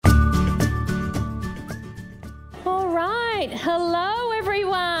right. Hello,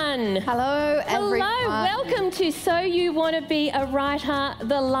 everyone. Hello, everyone. Hello. Welcome to So You Want to Be a Writer,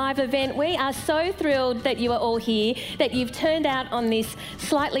 the live event. We are so thrilled that you are all here, that you've turned out on this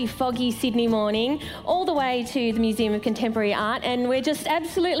slightly foggy Sydney morning all the way to the Museum of Contemporary Art, and we're just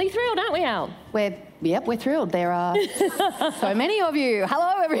absolutely thrilled, aren't we, Al? We're thrilled. There are so many of you.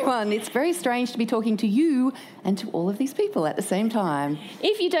 Hello, everyone. It's very strange to be talking to you and to all of these people at the same time.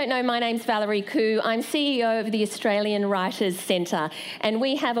 If you don't know, my name's Valerie Khoo. I'm CEO of the Australian Writers Centre, and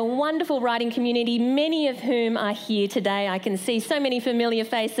we have a wonderful writing community, many of whom are here today. I can see so many familiar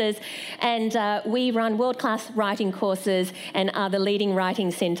faces, and we run world-class writing courses and are the leading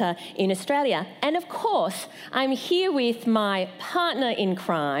writing centre in Australia. And of course, I'm here with my partner in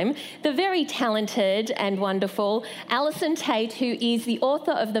crime, the very talented and wonderful Alison Tate, who is the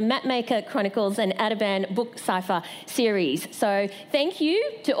author of the Mapmaker Chronicles and Audubon Book Cipher series. So thank you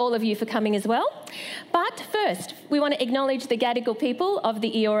to all of you for coming as well. But first, we want to acknowledge the Gadigal people of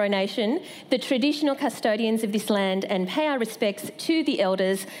the Eora Nation, the traditional custodians of this land, and pay our respects to the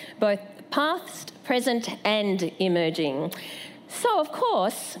elders, both past, present and emerging. So, of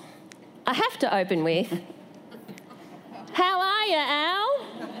course, I have to open with, how are you, Al?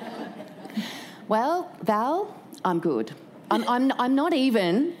 Well, Val, I'm good. I'm not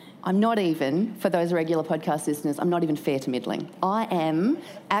even, for those regular podcast listeners, I'm not even fair to middling. I am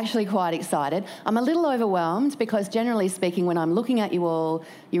actually quite excited. I'm a little overwhelmed because, generally speaking, when I'm looking at you all,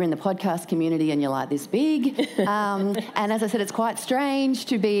 you're in the podcast community and you're like this big. And as I said, it's quite strange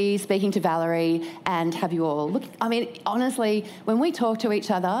to be speaking to Valerie and have you all look. I mean, honestly, when we talk to each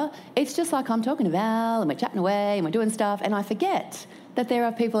other, it's just like I'm talking to Val and we're chatting away and we're doing stuff, and I forget that there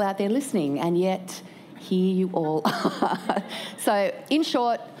are people out there listening, and yet here you all are. So, in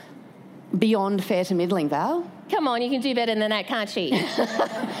short, beyond fair to middling, Val. Come on, you can do better than that, can't she?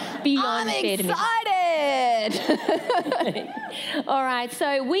 Beyond fair to middling. I'm excited! All right,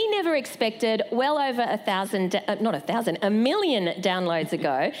 so we never expected well over a million downloads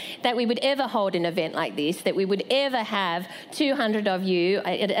ago that we would ever hold an event like this, that we would ever have 200 of you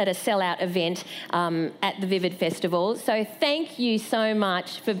at a sellout event at the Vivid Festival. So thank you so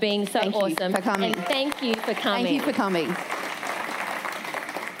much for being so awesome. Thank you for coming. And thank you for coming. Thank you for coming.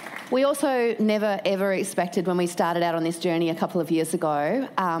 We also never, ever expected when we started out on this journey a couple of years ago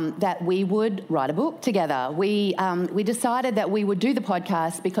that we would write a book together. We decided that we would do the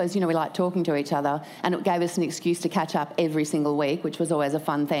podcast because, we like talking to each other, and it gave us an excuse to catch up every single week, which was always a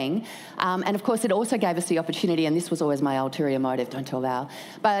fun thing. And, of course, it also gave us the opportunity, and this was always my ulterior motive, don't tell Val,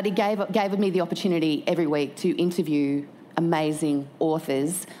 but it gave me the opportunity every week to interview amazing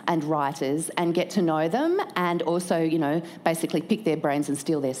authors and writers and get to know them, and also, basically pick their brains and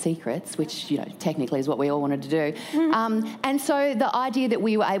steal their secrets, which, technically is what we all wanted to do. And so the idea that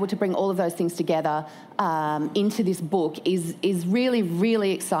we were able to bring all of those things together into this book is really,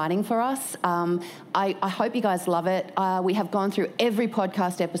 really exciting for us. I hope you guys love it. We have gone through every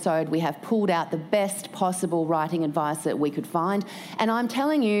podcast episode. We have pulled out the best possible writing advice that we could find. And I'm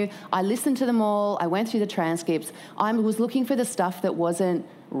telling you, I listened to them all. I went through the transcripts. I was looking for the stuff that wasn't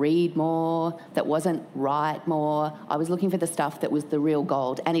read more, that wasn't write more. I was looking for the stuff that was the real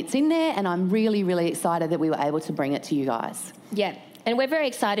gold. And it's in there, and I'm really, really excited that we were able to bring it to you guys. Yeah. And we're very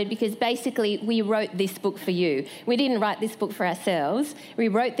excited because basically we wrote this book for you. We didn't write this book for ourselves. We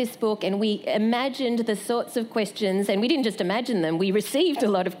wrote this book and we imagined the sorts of questions, and we didn't just imagine them, we received a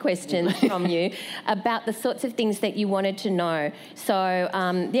lot of questions from you about the sorts of things that you wanted to know. So,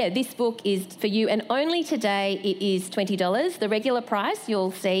 this book is for you, and only today it is $20. The regular price,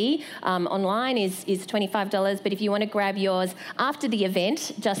 you'll see online, is $25, but if you want to grab yours after the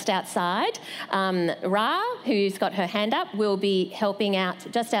event, just outside, Ra, who's got her hand up, will be helping out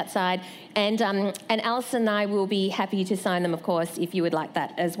just outside, and Alison and I will be happy to sign them, of course, if you would like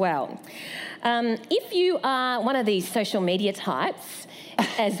that as well. If you are one of these social media types,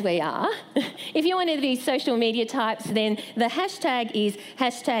 as we are, if you're one of these social media types, then the hashtag is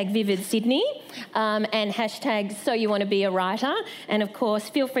 #VividSydney and #SoYouWantToBeAWriter, and of course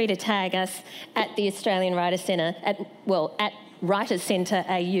feel free to tag us at the Australian Writers Centre at Writers Centre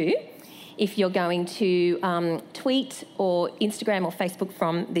AU if you're going to tweet or Instagram or Facebook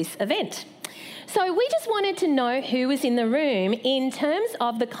from this event. So we just wanted to know who was in the room in terms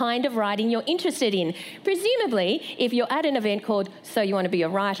of the kind of writing you're interested in. Presumably, if you're at an event called So You Want to Be a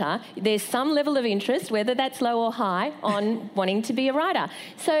Writer, there's some level of interest, whether that's low or high, on wanting to be a writer.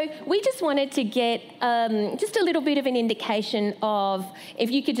 So we just wanted to get just a little bit of an indication of,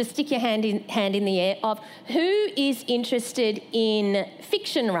 if you could just stick your hand in the air, of who is interested in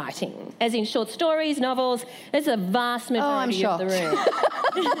fiction writing, as in short stories, novels. There's a vast majority of the room.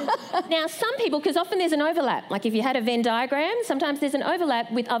 Now, some people, because often there's an overlap, like if you had a Venn diagram, sometimes there's an overlap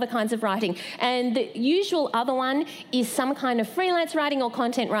with other kinds of writing. And the usual other one is some kind of freelance writing or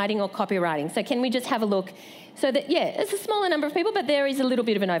content writing or copywriting. So can we just have a look? So that, yeah, it's a smaller number of people, but there is a little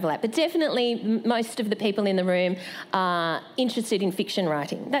bit of an overlap. But definitely most of the people in the room are interested in fiction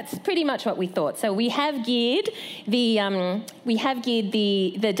writing. That's pretty much what we thought. So we have geared the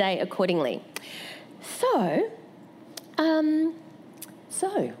day accordingly. So,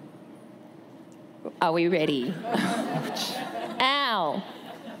 are we ready? Al.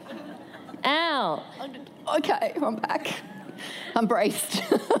 Okay, I'm back. I'm braced.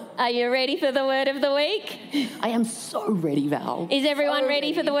 Are you ready for the word of the week? I am so ready, Val. Is everyone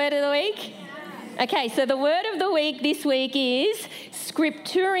ready for the word of the week? Okay, so the word of the week this week is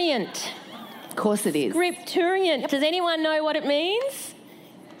scripturient. Of course it is. Scripturient. Does anyone know what it means?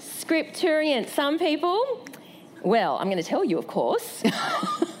 Scripturient. Some people? Well, I'm going to tell you, of course.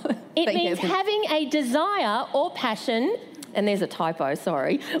 It means having a desire or passion, and there's a typo,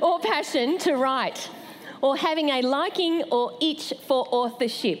 sorry, or passion to write, or having a liking or itch for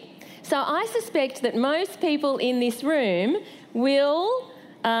authorship. So I suspect that most people in this room will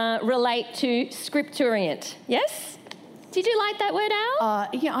relate to scripturient. Yes? Did you like that word, Al?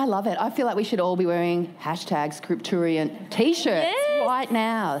 Yeah, I love it. I feel like we should all be wearing #scripturient T-shirts right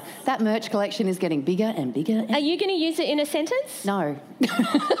now. That merch collection is getting bigger and bigger. Are you going to use it in a sentence? No. Why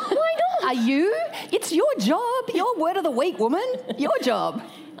not? Are you? It's your job. Your word of the week, woman. Your job.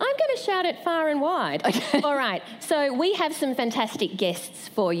 I'm going to shout it far and wide. Okay. All right. So we have some fantastic guests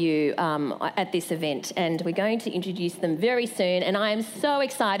for you at this event, and we're going to introduce them very soon. And I am so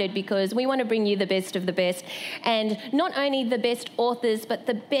excited because we want to bring you the best of the best, and not only the best authors, but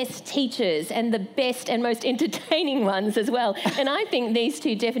the best teachers and the best and most entertaining ones as well. And I think these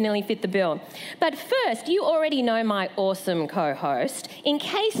two definitely fit the bill. But first, you already know my awesome co-host. In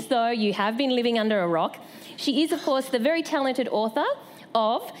case, though, you have been living under a rock, she is, of course, the very talented author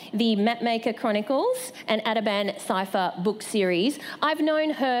of the Mapmaker Chronicles and Ataban Cypher book series. I've known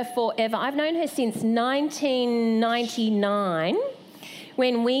her forever. I've known her since 1999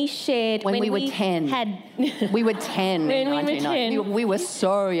 when we shared... When we were 10. We were 10 when we were 10. We were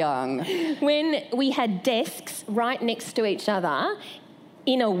so young. When we had desks right next to each other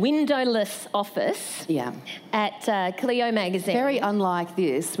in a windowless office at Clio magazine. Very unlike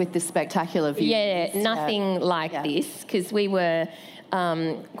this with the spectacular views. Yeah, nothing like this, because we were...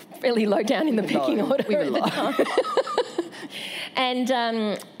 fairly low down in the pecking order at the time. And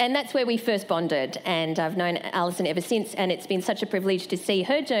that's where we first bonded, and I've known Alison ever since, and it's been such a privilege to see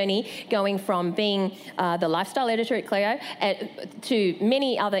her journey going from being the lifestyle editor at Clio to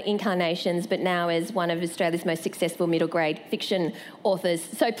many other incarnations, but now as one of Australia's most successful middle grade fiction authors.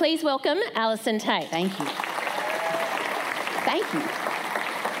 So please welcome Alison Tait. Thank you. Thank you.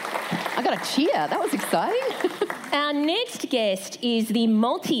 I got a cheer. That was exciting. Our next guest is the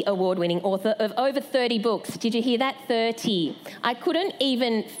multi-award-winning author of over 30 books. Did you hear that? 30. I couldn't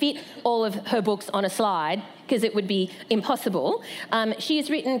even fit all of her books on a slide because it would be impossible. She has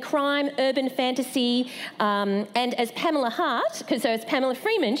written crime, urban fantasy, and as Pamela Hart, so as Pamela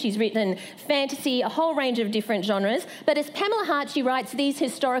Freeman, she's written fantasy, a whole range of different genres. But as Pamela Hart, she writes these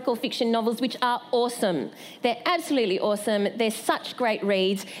historical fiction novels, which are awesome. They're absolutely awesome. They're such great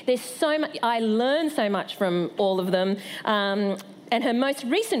reads. There's so much. I learn so much from all of them. And her most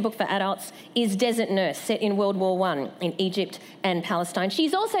recent book for adults is Desert Nurse, set in World War I in Egypt and Palestine.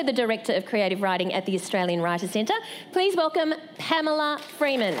 She's also the Director of Creative Writing at the Australian Writers' Centre. Please welcome Pamela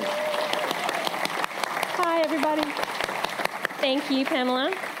Freeman. Hi, everybody. Thank you,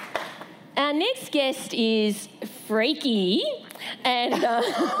 Pamela. Our next guest is Freaky. And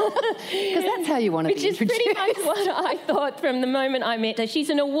because that's how you want to be introduced. Which is pretty much what I thought from the moment I met her.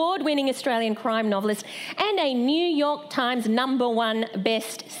 She's an award-winning Australian crime novelist and a New York Times #1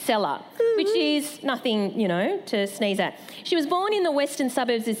 bestseller, which is nothing, to sneeze at. She was born in the western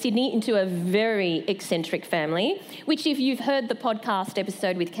suburbs of Sydney into a very eccentric family, which if you've heard the podcast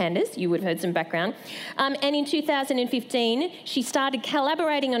episode with Candice, you would have heard some background. And in 2015, she started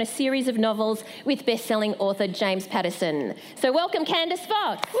collaborating on a series of novels with best-selling author James Patterson. So welcome, Candice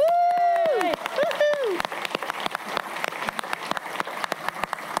Fox. Woo! Woo-hoo.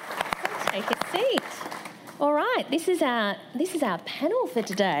 Take a seat. All right, this is our panel for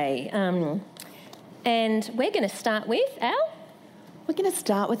today, and we're going to start with Al. We're going to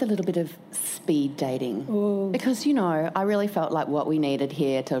start with a little bit of speed dating. Ooh. Because, I really felt like what we needed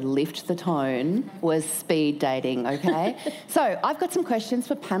here to lift the tone was speed dating, okay? So I've got some questions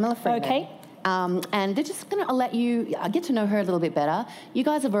for Pamela Freeman. Okay. And they're just going to let you get to know her a little bit better. You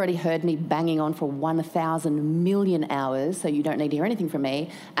guys have already heard me banging on for 1,000 million hours, so you don't need to hear anything from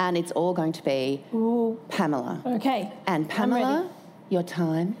me. And it's all going to be Pamela. Okay. And Pamela, your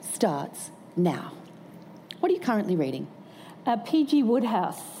time starts now. What are you currently reading? P.G.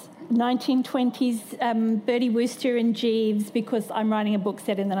 Wodehouse, 1920s, Bertie Wooster and Jeeves, because I'm writing a book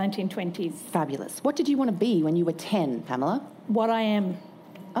set in the 1920s. Fabulous. What did you want to be when you were 10, Pamela? What I am.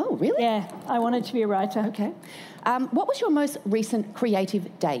 Oh, really? Yeah, I wanted to be a writer. Okay. What was your most recent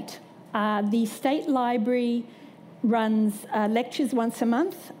creative date? The State Library runs lectures once a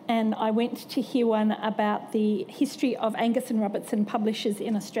month, and I went to hear one about the history of Angus and Robertson Publishers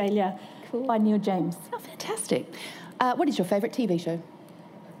in Australia by Neil James. Oh, fantastic. What is your favourite TV show?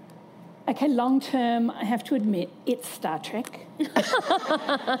 Okay, long term, I have to admit, it's Star Trek.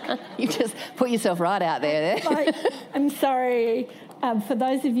 You just put yourself right out there. I'm sorry. For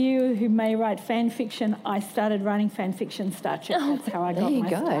those of you who may write fan fiction, I started writing fan fiction Star Trek. That's how I got my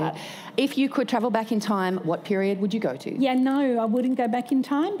start. If you could travel back in time, what period would you go to? Yeah, no, I wouldn't go back in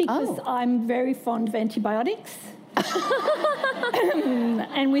time because I'm very fond of antibiotics.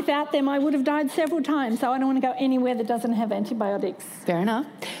 And without them, I would have died several times. So I don't want to go anywhere that doesn't have antibiotics. Fair enough.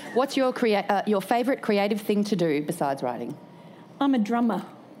 What's your favourite creative thing to do besides writing? I'm a drummer.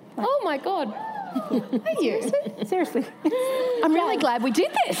 Oh, my God. Are you? Seriously. I'm really glad we did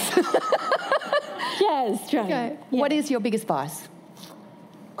this. Jazz, Jane. Okay. Yeah. What is your biggest vice?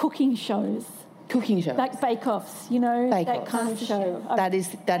 Cooking shows. Cooking shows. Like bake-offs, you know, that kind of show. That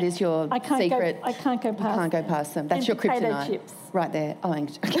is your secret. I can't go past. You can't go past them. That's your kryptonite. Chips. Right there. Oh,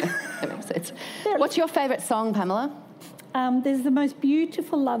 okay. That makes sense. What's your favourite song, Pamela? There's the most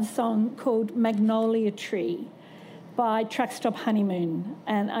beautiful love song called Magnolia Tree by Truckstop Honeymoon,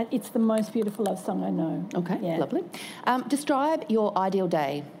 and it's the most beautiful love song I know. Okay, lovely. Describe your ideal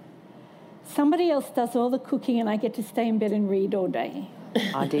day. Somebody else does all the cooking and I get to stay in bed and read all day.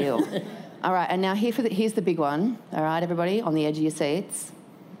 Ideal. All right, and now here's the big one. All right, everybody, on the edge of your seats.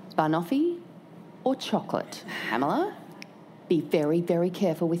 Banoffee or chocolate? Pamela, be very, very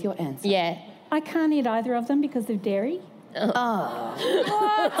careful with your answer. Yeah. I can't eat either of them because of dairy. Oh.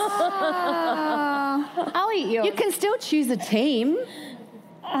 I'll eat yours. You can still choose a team.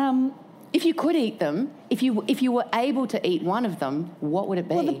 If you could eat them, if you were able to eat one of them, what would it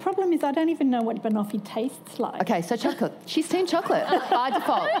be? Well, the problem is I don't even know what banoffee tastes like. Okay, so chocolate. She's team chocolate by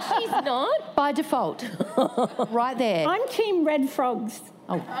default. No, she's not. By default. Right there. I'm team red frogs.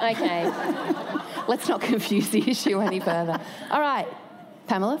 Oh, Okay. let's not confuse the issue any further. All right,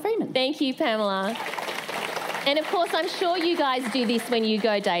 Pamela Freeman. Thank you, Pamela. And, of course, I'm sure you guys do this when you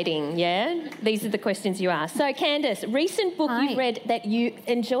go dating, yeah? These are the questions you ask. So, Candice, recent book Hi. you read that you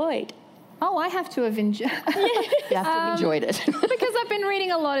enjoyed? Oh, I have to have enjoyed. You have to have enjoyed it. Because I've been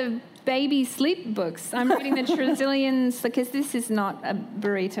reading a lot of baby sleep books. I'm reading the Trazilians because this is not a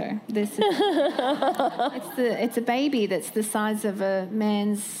burrito. This is it's a baby that's the size of a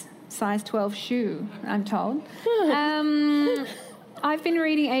man's size 12 shoe, I'm told. I've been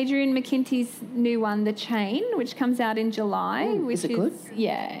reading Adrian McKinty's new one, The Chain, which comes out in July. Is it good?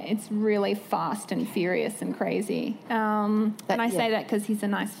 Yeah, it's really fast and furious and crazy. And I say that because he's a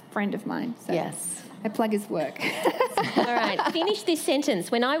nice friend of mine. So Yes. I plug his work. All right, finish this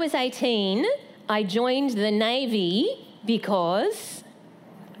sentence. When I was 18, I joined the Navy because...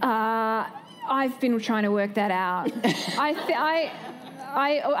 I've been trying to work that out.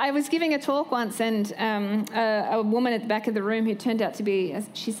 I was giving a talk once, and a woman at the back of the room who turned out to be,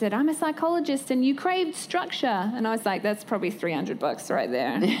 she said, I'm a psychologist and you craved structure. And I was like, that's probably $300 right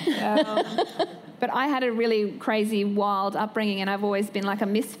there. But I had a really crazy, wild upbringing, and I've always been like a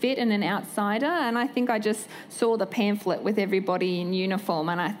misfit and an outsider. And I think I just saw the pamphlet with everybody in uniform,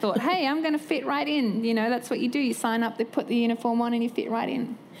 and I thought, hey, I'm going to fit right in. You know, that's what you do. You sign up, they put the uniform on, and you fit right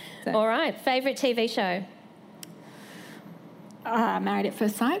in. So. All right, favourite TV show? Married at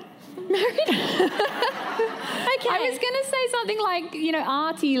First Sight. Okay. I was going to say something like, you know,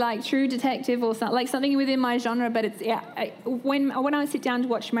 arty, like True Detective or something, like something within my genre, but it's, when I sit down to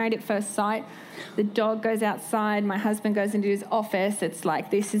watch Married at First Sight, the dog goes outside, my husband goes into his office, it's like,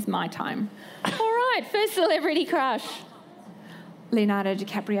 this is my time. All right, first celebrity crush? Leonardo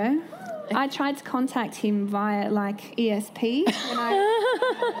DiCaprio. I tried to contact him via, like, ESP.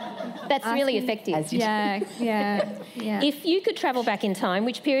 That's really effective. Yeah. If you could travel back in time,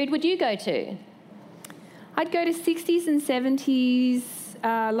 which period would you go to? I'd go to 60s and 70s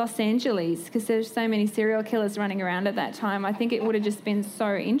Los Angeles because there's so many serial killers running around at that time. I think it would have just been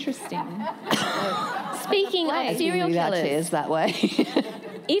so interesting. Speaking of serial That killers, is that way.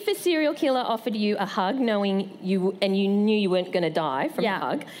 If a serial killer offered you a hug, knowing you and you knew you weren't going to die from a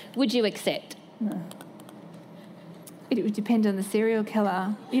hug, would you accept? No. It would depend on the serial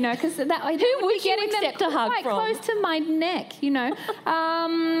killer, you know, because that Who would you accept a hug quite from? close to my neck, you know.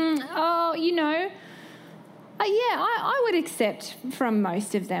 I would accept from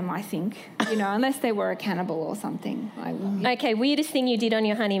most of them, I think, you know, unless they were a cannibal or something. Okay, weirdest thing you did on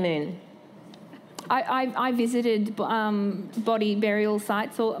your honeymoon? I visited body burial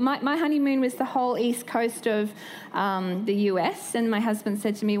sites. Or my honeymoon was the whole east coast of the US, and my husband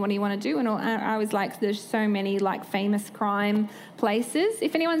said to me, "What do you want to do?" And I was like, "There's so many like famous crime places."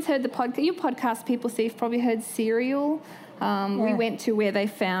 If anyone's heard your podcast, people see, you've probably heard Serial. We went to where they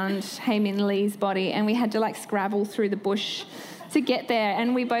found Hae-Min Lee's body, and we had to like scrabble through the bush to get there,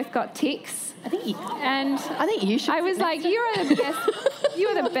 and we both got tics. I think you should. I was like, "You're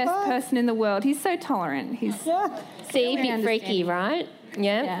the best person in the world." He's so tolerant. He's See, a bit freaky, right?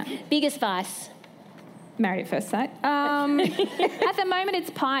 Yeah. Biggest vice? Married at first sight. At the moment, it's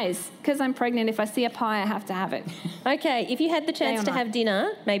pies, because I'm pregnant. If I see a pie, I have to have it. Okay, if you had the chance to have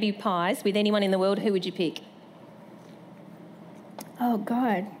dinner, maybe pies, with anyone in the world, who would you pick? Oh,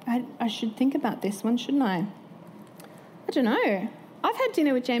 God. I should think about this one, shouldn't I? I don't know. I've had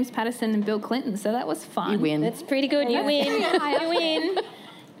dinner with James Patterson and Bill Clinton, so that was fun. You win. That's pretty good. You win. You win.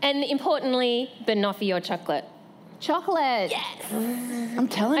 And importantly, banoffee or chocolate? Chocolate. Yes. I'm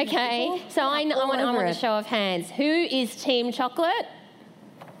telling you. Okay, so I want a show of hands. Who is Team Chocolate?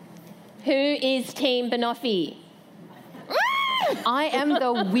 Who is Team Banoffee? I am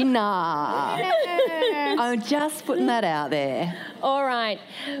the winner. I'm just putting that out there. All right.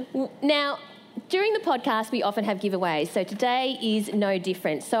 Now, during the podcast, we often have giveaways, so today is no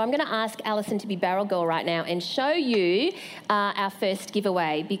different. So I'm going to ask Alison to be barrel girl right now and show you our first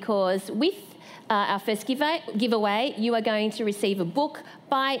giveaway, because with our first giveaway, you are going to receive a book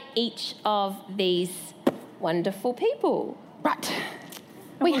by each of these wonderful people. Right.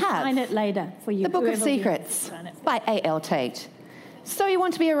 We'll sign it later for you. The Book of Secrets by A.L. Tate. So You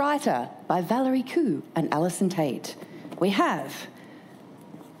Want to Be a Writer by Valerie Khoo and Alison Tate. We have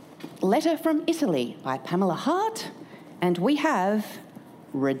Letter from Italy by Pamela Hart, and we have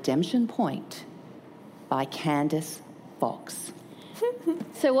Redemption Point by Candice Fox.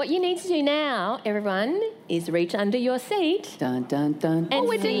 So what you need to do now, everyone, is reach under your seat. Dun, dun, dun. And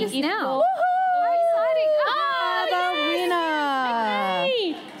we're doing this now.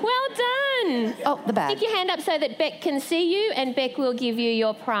 Hey, well done. Oh, the bag. Stick your hand up so that Beck can see you, and Beck will give you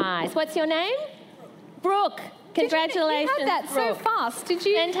your prize. What's your name? Brooke. Congratulations, You had that Brooke. so fast, did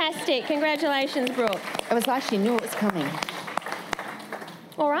you? Fantastic. Congratulations, Brooke. It was like she knew it was coming.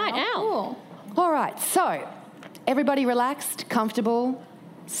 All right, Al. Cool. All right, so everybody relaxed, comfortable,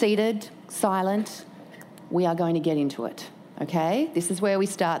 seated, silent. We are going to get into it, okay? This is where we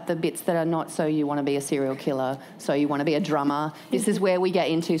start the bits that are not so you want to be a serial killer, so you want to be a drummer. This is where we get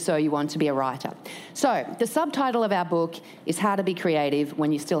into so you want to be a writer. So the subtitle of our book is How to Be Creative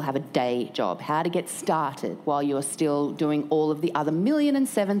When You Still Have a Day Job. How to get started while you're still doing all of the other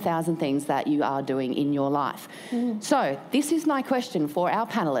 1,007,000 things that you are doing in your life. So this is my question for our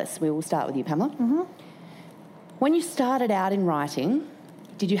panellists. We will start with you, Pamela. When you started out in writing,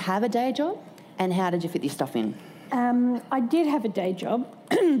 did you have a day job? And how did you fit your stuff in? I did have a day job,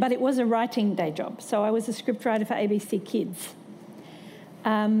 but it was a writing day job. So I was a scriptwriter for ABC Kids.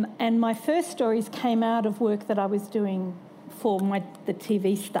 And my first stories came out of work that I was doing for the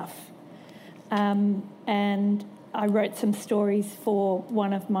TV stuff. And I wrote some stories for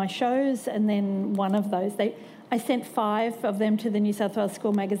one of my shows, and then one of those, I sent 5 of them to the New South Wales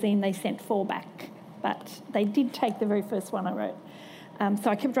School Magazine. They sent 4 back, but they did take the very first one I wrote. So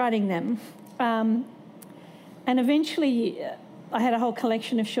I kept writing them. And eventually I had a whole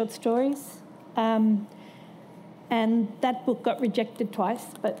collection of short stories. And that book got rejected twice.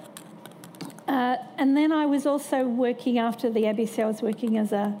 And then I was also working after the ABC. I was working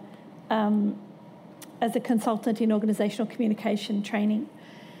as a consultant in organisational communication training.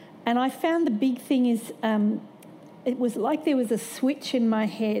 And I found the big thing is it was like there was a switch in my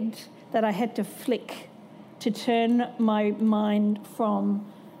head that I had to flick to turn my mind from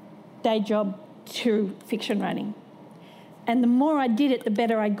day job to fiction writing. And the more I did it, the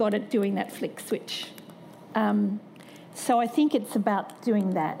better I got at doing that flick switch. So I think it's about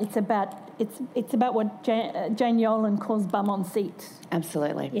doing that. It's about it's about what Jane Yolen calls bum on seat.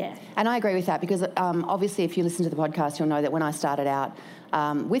 Absolutely. Yeah. And I agree with that because obviously if you listen to the podcast, you'll know that when I started out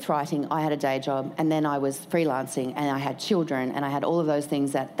with writing, I had a day job and then I was freelancing and I had children and I had all of those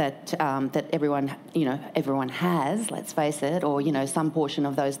things that everyone has, let's face it, or, some portion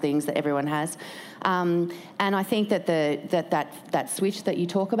of those things that everyone has. And I think that that switch that you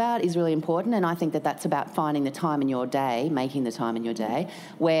talk about is really important, and I think that that's about finding the time in your day, making the time in your day,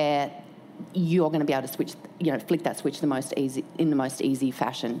 where you're going to be able to switch, flick that switch in the most easy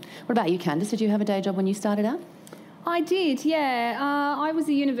fashion. What about you, Candice? Did you have a day job when you started out? I did, yeah. I was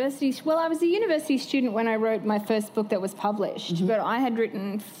a university student when I wrote my first book that was published, but I had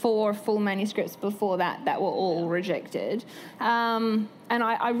written 4 full manuscripts before that were all rejected. And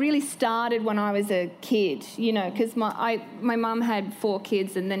I really started when I was a kid, because my mum had 4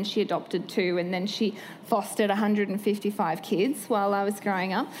 kids and then she adopted 2 and then she fostered 155 kids while I was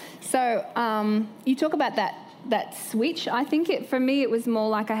growing up. So you talk about that switch. I think for me it was more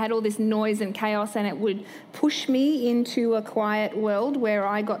like I had all this noise and chaos and it would push me into a quiet world where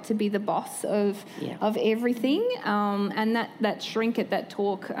I got to be the boss of everything. And that shrink at that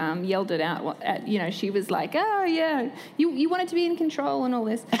talk yelled it out. She was like, oh yeah, you wanted to be in control and all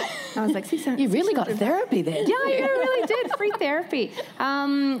this. I was like, you really got therapy then. Yeah, I really did. Free therapy.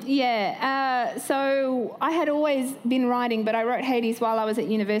 So I had always been writing, but I wrote Hades while I was at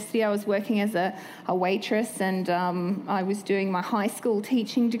university. I was working as a waitress and I was doing my high school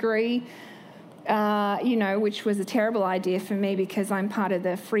teaching degree, which was a terrible idea for me because I'm part of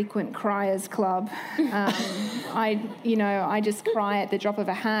the frequent criers club. I just cry at the drop of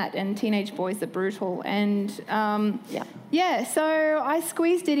a hat, and teenage boys are brutal. And so I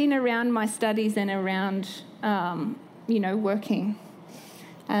squeezed it in around my studies and around, working.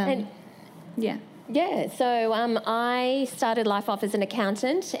 Yeah, so I started life off as an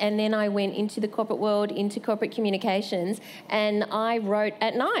accountant and then I went into the corporate world, into corporate communications, and I wrote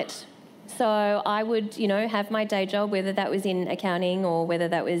at night. So I would, have my day job, whether that was in accounting or whether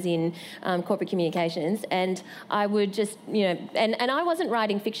that was in corporate communications, and I would just, and I wasn't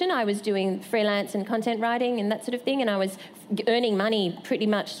writing fiction, I was doing freelance and content writing and that sort of thing, and I was earning money pretty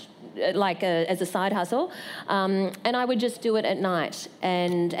much as a side hustle, and I would just do it at night,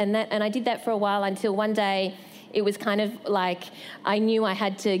 and I did that for a while until one day it was kind of like I knew I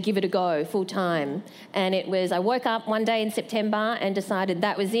had to give it a go full time, and I woke up one day in September and decided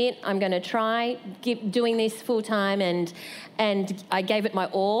that was it. I'm going to try doing this full time, and I gave it my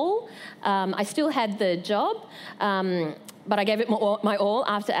all. I still had the job. But I gave it my all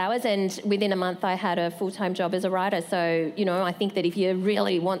after hours, and within a month I had a full-time job as a writer. So, I think that if you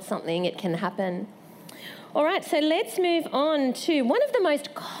really want something, it can happen. All right, so let's move on to one of the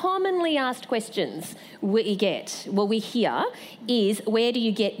most commonly asked questions we hear is, where do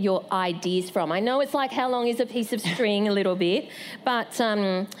you get your ideas from? I know it's like, how long is a piece of string a little bit, but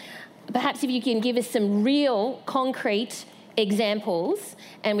perhaps if you can give us some real concrete examples,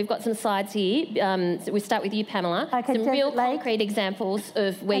 and we've got some slides here. So we start with you, Pamela. Okay, some real concrete examples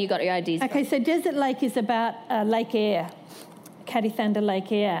of where you got your ideas from. Okay, so Desert Lake is about Lake Eyre, Caddy Thunder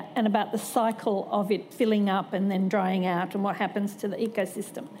Lake Eyre, and about the cycle of it filling up and then drying out and what happens to the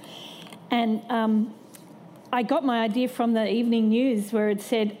ecosystem. And I got my idea from the evening news where it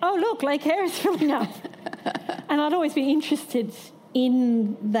said, oh, look, Lake Eyre is filling up. And I'd always be interested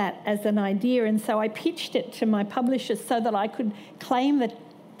in that as an idea, and so I pitched it to my publishers so that I could claim the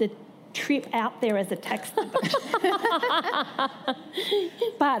trip out there as a textbook.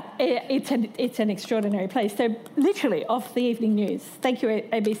 But it's an extraordinary place. So literally off the evening news. Thank you,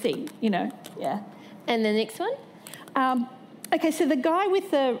 ABC. Yeah. And the next one. Okay, so the guy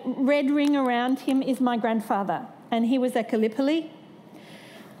with the red ring around him is my grandfather, and he was at Gallipoli.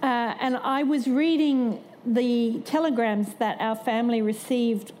 And I was reading the telegrams that our family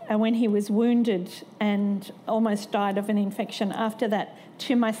received when he was wounded and almost died of an infection after that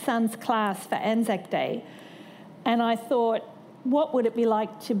to my son's class for Anzac Day. And I thought, what would it be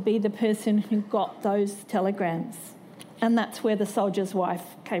like to be the person who got those telegrams? And that's where The Soldier's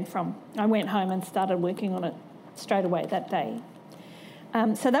Wife came from. I went home and started working on it straight away that day.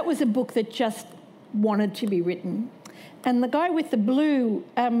 So that was a book that just wanted to be written. And the guy with the blue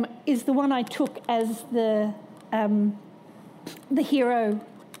is the one I took as the hero,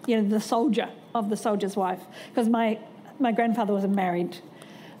 the soldier of The Soldier's Wife, because my grandfather wasn't married,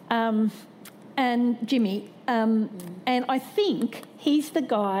 and Jimmy. And I think he's the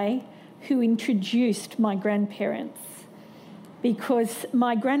guy who introduced my grandparents, because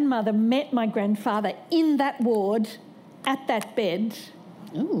my grandmother met my grandfather in that ward, at that bed,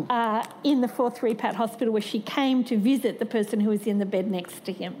 in the Forth Repat Hospital, where she came to visit the person who was in the bed next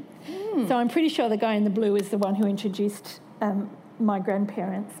to him. So I'm pretty sure the guy in the blue is the one who introduced my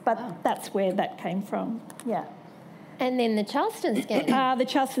grandparents, but that's where that came from. Yeah. And then the Charleston scandal. The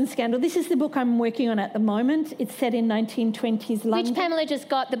Charleston scandal. This is the book I'm working on at the moment. It's set in 1920s London. Which Pamela just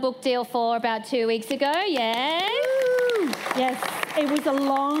got the book deal for about 2 weeks ago, yes? Yes, it was a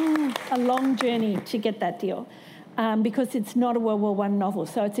long journey to get that deal because it's not a World War I novel,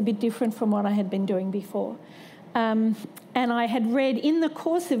 so it's a bit different from what I had been doing before. And I had read in the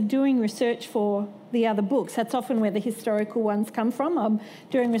course of doing research for the other books, that's often where the historical ones come from. I'm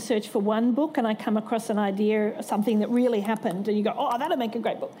doing research for one book and I come across an idea or something that really happened and you go, oh, that'll make a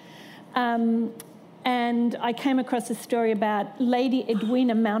great book. And I came across a story about Lady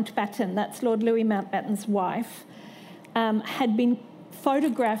Edwina Mountbatten, that's Lord Louis Mountbatten's wife, had been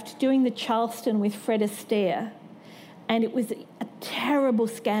photographed doing the Charleston with Fred Astaire. And it was a terrible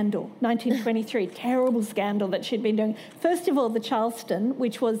scandal, 1923, terrible scandal that she'd been doing. First of all, the Charleston,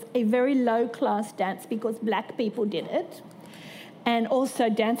 which was a very low-class dance because black people did it, and also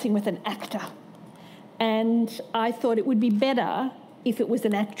dancing with an actor. And I thought it would be better if it was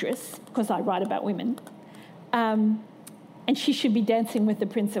an actress, because I write about women, and she should be dancing with the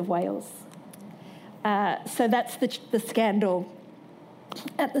Prince of Wales. So that's the scandal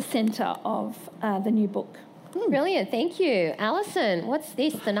at the centre of the new book. Brilliant, thank you. Alison, what's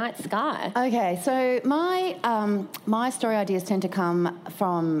this, The Night Sky? Okay, so my story ideas tend to come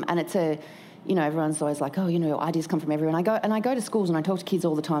from, and it's a, you know, everyone's always like, oh, you know, ideas come from everywhere. And I go to schools and I talk to kids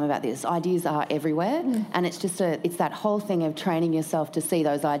all the time about this. Ideas are everywhere, and it's just it's that whole thing of training yourself to see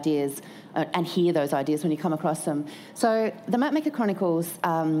those ideas and hear those ideas when you come across them. So the Mapmaker Chronicles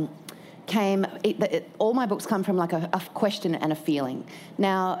all my books come from like a question and a feeling.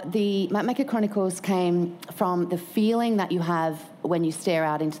 Now, the Mapmaker Chronicles came from the feeling that you have when you stare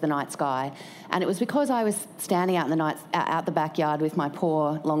out into the night sky, and it was because I was standing out in the out the backyard with my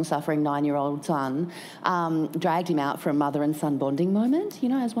poor, long-suffering 9-year-old son, dragged him out for a mother and son bonding moment, you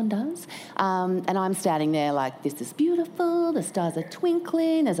know, as one does, and I'm standing there like, this is beautiful, the stars are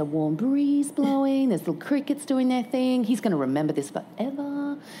twinkling, there's a warm breeze blowing, there's little crickets doing their thing, he's going to remember this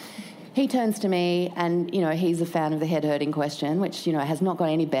forever. He turns to me and, you know, he's a fan of the head-hurting question, which, you know, has not got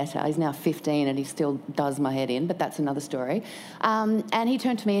any better. He's now 15 and he still does my head in, but that's another story. And he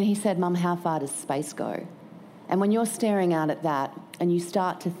turned to me and he said, Mum, how far does space go? And when you're staring out at that and you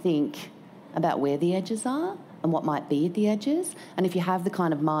start to think about where the edges are and what might be at the edges, and if you have the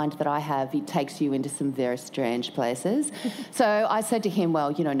kind of mind that I have, it takes you into some very strange places. So I said to him, well,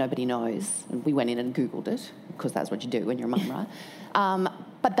 you know, nobody knows. And we went in and Googled it, because that's what you do when you're a mum, right?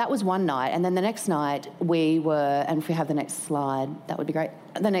 But that was one night, and then the next night we were, and if we have the next slide, that would be great.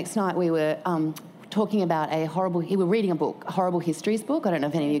 The next night we were talking about we were reading a book, a Horrible Histories book. I don't know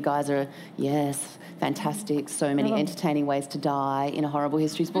if any of you guys are, yes, fantastic, so many entertaining ways to die in a Horrible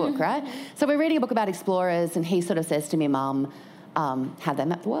Histories book, right? So we're reading a book about explorers, and he sort of says to me, Mum, how'd they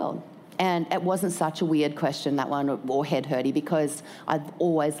map the world? And it wasn't such a weird question, that one, or head-hurty, because I've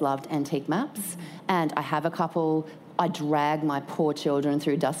always loved antique maps, and I have a couple. I drag my poor children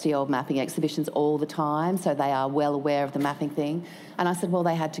through dusty old mapping exhibitions all the time, so they are well aware of the mapping thing. And I said, well,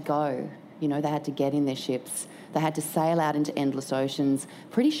 they had to go. You know, they had to get in their ships. They had to sail out into endless oceans.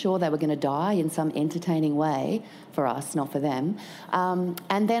 Pretty sure they were going to die in some entertaining way for us, not for them.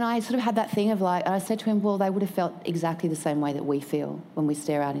 And then I sort of had that thing of like, I said to him, well, they would have felt exactly the same way that we feel when we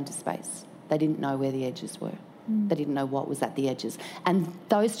stare out into space. They didn't know where the edges were. They didn't know what was at the edges. And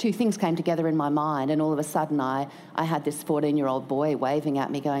those two things came together in my mind, and all of a sudden I had this 14-year-old boy waving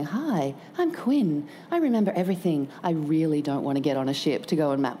at me going, hi, I'm Quinn. I remember everything. I really don't want to get on a ship to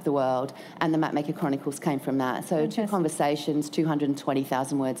go and map the world. And the Mapmaker Chronicles came from that. So two conversations,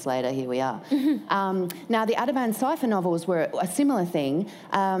 220,000 words later, here we are. Now, the Audubon Cipher novels were a similar thing.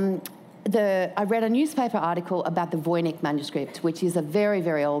 I read a newspaper article about the Voynich manuscript, which is a very,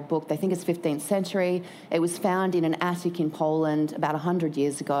 very old book. They think it's 15th century. It was found in an attic in Poland about 100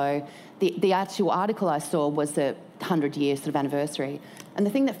 years ago. The actual article I saw was the 100-year sort of anniversary. And the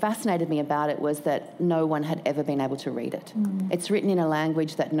thing that fascinated me about it was that no one had ever been able to read it. It's written in a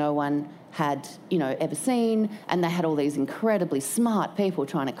language that no one had, you know, ever seen, and they had all these incredibly smart people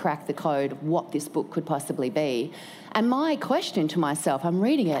trying to crack the code of what this book could possibly be. And my question to myself, I'm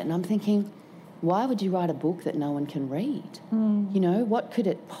reading it and I'm thinking, why would you write a book that no one can read? You know, what could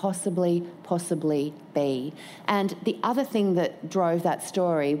it possibly be? And the other thing that drove that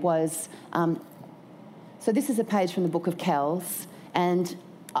story was, so this is a page from the Book of Kells, and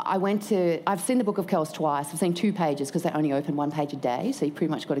I've seen the Book of Kells twice. I've seen 2 pages because they only open 1 page a day, so you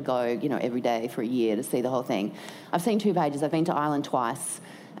pretty much got to go, every day for a year to see the whole thing. I've seen 2 pages. I've been to Ireland twice,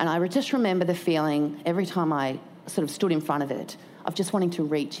 and I just remember the feeling every time I sort of stood in front of it of just wanting to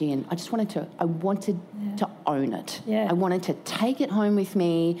reach in. I wanted to own it. Yeah. I wanted to take it home with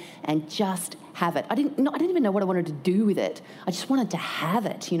me and just have it. I didn't even know what I wanted to do with it. I just wanted to have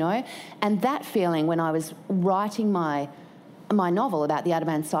it, And that feeling when I was writing my novel about the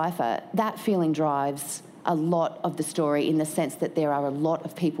Ataman cipher, that feeling drives a lot of the story in the sense that there are a lot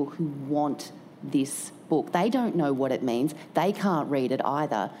of people who want this book. They don't know what it means. They can't read it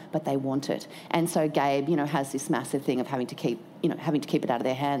either, but they want it. And so Gabe, has this massive thing of having to keep it out of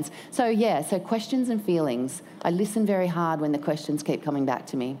their hands. So questions and feelings. I listen very hard when the questions keep coming back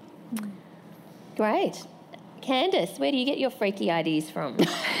to me. Great. Candice, where do you get your freaky ideas from?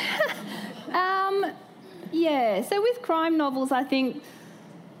 Yeah, so with crime novels, I think,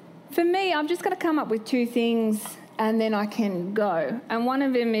 for me, I've just got to come up with 2 things and then I can go. And one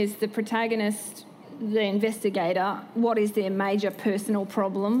of them is the protagonist, the investigator, what is their major personal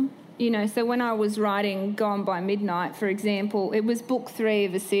problem? So when I was writing Gone by Midnight, for example, it was book 3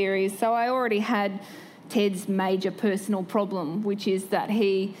 of a series, so I already had Ted's major personal problem, which is that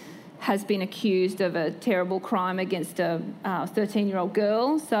he has been accused of a terrible crime against a 13-year-old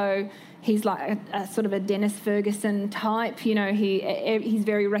girl, so he's like a sort of a Dennis Ferguson type, he's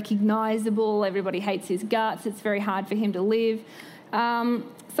very recognisable, everybody hates his guts, it's very hard for him to live.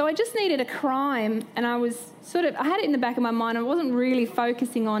 So I just needed a crime, and I had it in the back of my mind, I wasn't really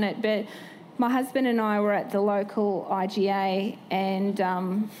focusing on it, but my husband and I were at the local IGA,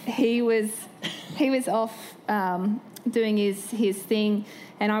 and he was off doing his thing,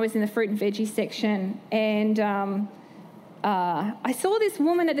 and I was in the fruit and veggie section, and I saw this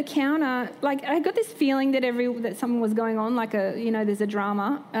woman at the counter. Like, I got this feeling that something was going on, like there's a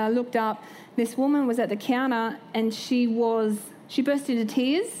drama. I looked up. This woman was at the counter, and she burst into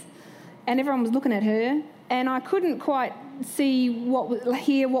tears, and everyone was looking at her, and I couldn't quite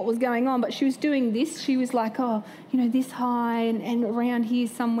hear what was going on, but she was doing this. She was like, this high and around here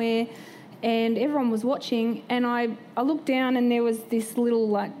somewhere, and everyone was watching, and I looked down, and there was this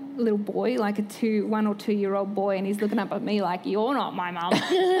little boy, like a 1 or 2 year old boy, and he's looking up at me like, "You're not my mum."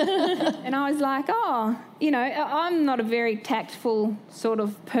 And I was like, I'm not a very tactful sort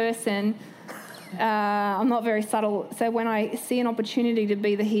of person. I'm not very subtle, so when I see an opportunity to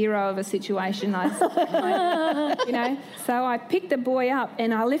be the hero of a situation, so I picked the boy up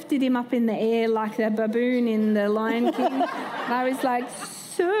and I lifted him up in the air like the baboon in The Lion King. And I was like,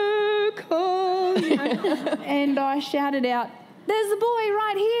 "Circle," and I shouted out, "There's the boy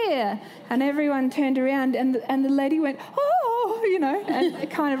right here!" And everyone turned around, and the lady went, "Oh," and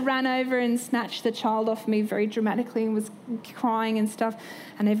kind of ran over and snatched the child off me very dramatically and was crying and stuff.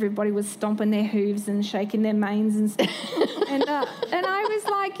 And everybody was stomping their hooves and shaking their manes and stuff. and I was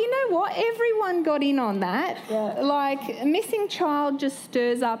like, you know what? Everyone got in on that. Yeah. Like, a missing child just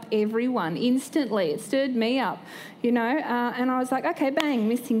stirs up everyone instantly. It stirred me up, and I was like, okay, bang,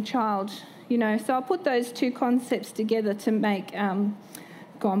 missing child. So I put those 2 concepts together to make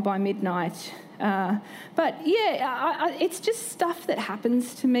Gone by Midnight. But yeah, it's just stuff that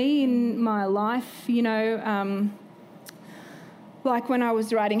happens to me in my life, like when I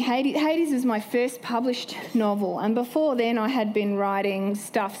was writing Hades. Hades was my first published novel, and before then I had been writing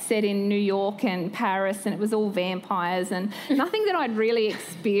stuff set in New York and Paris, and it was all vampires and nothing that I'd really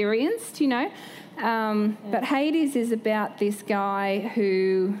experienced, But Hades is about this guy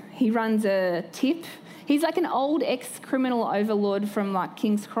he runs a tip. He's like an old ex-criminal overlord from like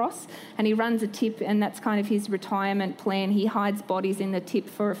King's Cross, and he runs a tip, and that's kind of his retirement plan. He hides bodies in the tip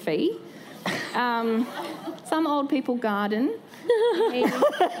for a fee. Some old people garden.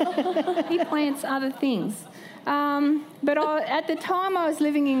 He plants other things. But at the time I was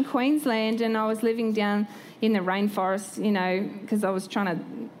living in Queensland, and I was living down in the rainforest, because I was trying to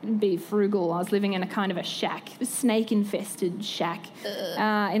be frugal. I was living in a kind of a shack, a snake-infested shack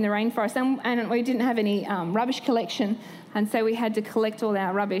in the rainforest. And we didn't have any rubbish collection, and so we had to collect all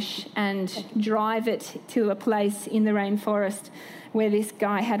our rubbish and drive it to a place in the rainforest where this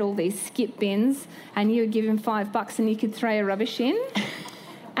guy had all these skip bins, and you would give him $5 and you could throw your rubbish in.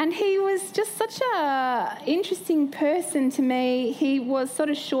 And he was just such a interesting person to me. He was sort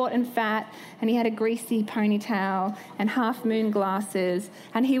of short and fat, and he had a greasy ponytail and half-moon glasses,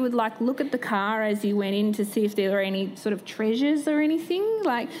 and he would look at the car as you went in to see if there were any sort of treasures or anything.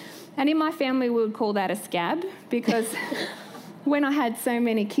 And in my family we would call that a scab, because when I had so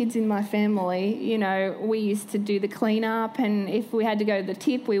many kids in my family, you know, we used to do the clean-up, and if we had to go to the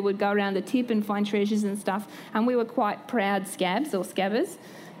tip, we would go around the tip and find treasures and stuff, and we were quite proud scabs or scabbers.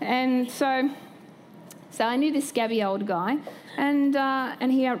 And so I knew this scabby old guy, and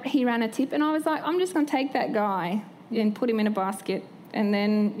he ran a tip, and I was like, I'm just going to take that guy and put him in a basket, and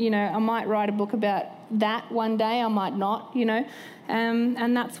then, you know, I might write a book about that one day, I might not, you know.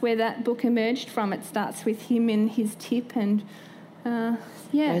 And that's where that book emerged from. It starts with him and his tip, and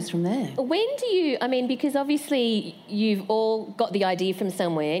goes from there. When do you, I mean, because obviously you've all got the idea from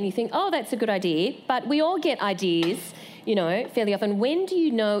somewhere and you think, oh, that's a good idea, but we all get ideas, you know, fairly often. When do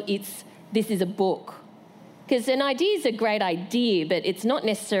you know this is a book? Because an idea is a great idea, but it's not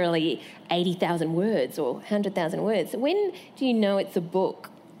necessarily 80,000 words or 100,000 words. When do you know it's a book?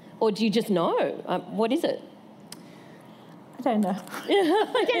 Or do you just know? What is it? I don't know.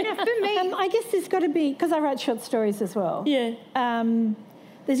 I don't know. For me, I guess there's got to be, because I write short stories as well. Yeah.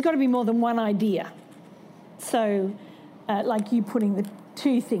 There's got to be more than one idea. So, like you putting the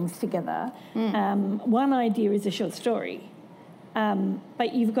two things together. One idea is a short story,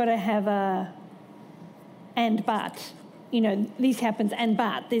 but you've got to have but, you know, this happens and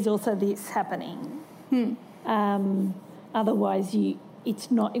but there's also this happening. Otherwise, it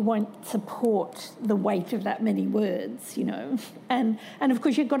won't support the weight of that many words, you know. And of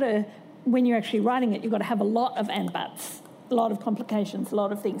course, you've got to, when you're actually writing it, you've got to have a lot of and buts, a lot of complications, a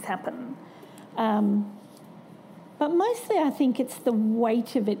lot of things happen. But mostly I think it's the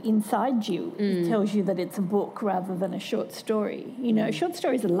weight of it inside you that tells you that it's a book rather than a short story. You know, short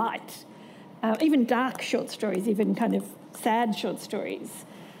stories are light. Even dark short stories, even kind of sad short stories,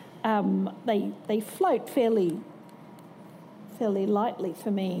 they float fairly lightly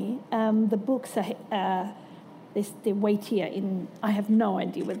for me. The books are they're weightier in. I have no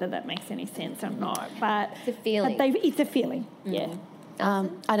idea whether that makes any sense or not, but it's a feeling. It's a feeling. Yeah.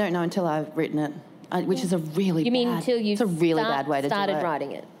 I don't know until I've written it, which is a really You mean until you it's a really bad way to do it. started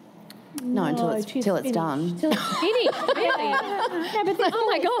writing it? No, until it's done. Till it's finished, really? No, but Oh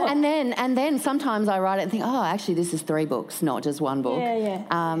my God. And then sometimes I write it and think, oh, actually this is 3 books, not just 1 book. Yeah.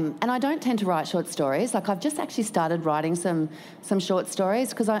 And I don't tend to write short stories. Like I've just actually started writing some short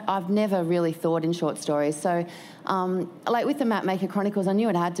stories because I've never really thought in short stories. So like with the Mapmaker Chronicles, I knew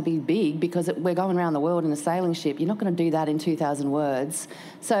it had to be big because we're going around the world in a sailing ship. You're not going to do that in 2,000 words.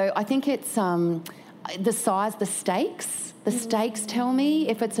 So I think it's the size, the stakes. The stakes tell me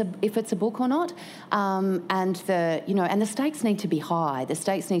if it's a book or not, and the stakes need to be high. The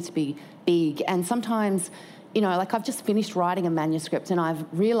stakes need to be big, and sometimes, you know, like I've just finished writing a manuscript, and I've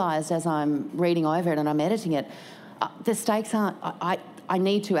realised as I'm reading over it and I'm editing it, the stakes aren't. I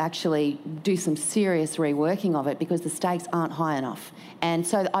need to actually do some serious reworking of it because the stakes aren't high enough, and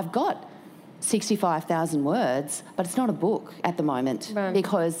so I've got 65,000 words, but it's not a book at the moment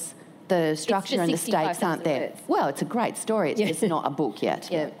because the structure and the stakes aren't there. Words. Well, it's a great story. It's just not a book yet.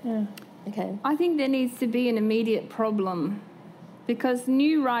 Yeah. Okay. I think there needs to be an immediate problem because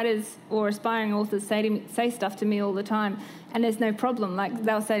new writers or aspiring authors say stuff to me all the time and there's no problem. Like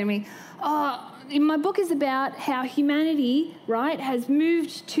they'll say to me, oh, my book is about how humanity, right, has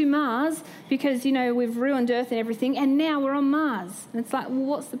moved to Mars because, you know, we've ruined Earth and everything, and now we're on Mars. And it's like, well,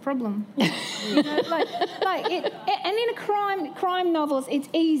 what's the problem? You know, and in a crime novels, it's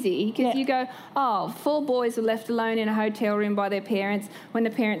easy because you go, oh, 4 boys were left alone in a hotel room by their parents. When the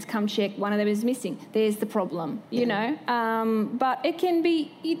parents come check, one of them is missing. There's the problem, you know. But it can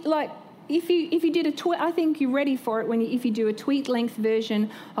be like, if you did a tweet, I think you're ready for it if you do a tweet-length version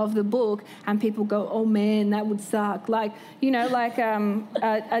of the book and people go, oh, man, that would suck. Like, you know, like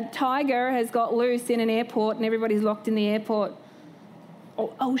a tiger has got loose in an airport and everybody's locked in the airport.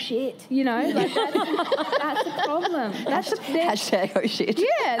 Oh shit, you know, like that's the problem. Hashtag oh shit.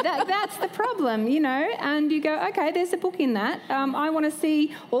 Yeah, that's the problem, you know, and you go, okay, there's a book in that. I want to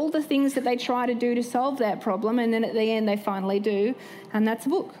see all the things that they try to do to solve that problem, and then at the end they finally do, and that's a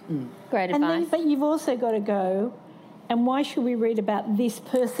book. Great advice. But you've also got to go, and why should we read about this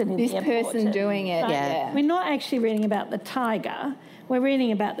person in the airport? This person doing it, yeah. We're not actually reading about the tiger, we're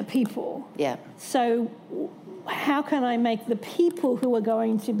reading about the people. Yeah. So how can I make the people who are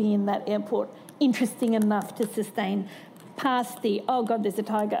going to be in that airport interesting enough to sustain past the, oh, God, there's a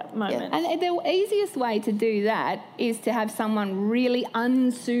tiger moment? Yeah. And the easiest way to do that is to have someone really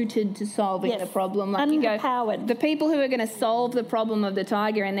unsuited to solving the problem. Like underpowered. You go, the people who are going to solve the problem of the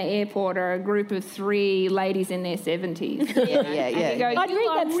tiger in the airport are a group of 3 ladies in their 70s. Yeah. And you go, I'd you read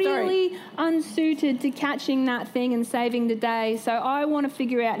are that story. really unsuited to catching that thing and saving the day, so I want to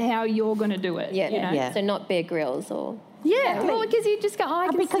figure out how you're going to do it. Yeah. You know? Yeah. So not Bear Grylls or... Yeah. Well, because you just go, oh, I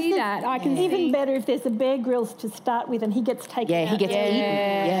can see that. I can even see. better if there's a Bear Grylls to start with and he gets taken out. He gets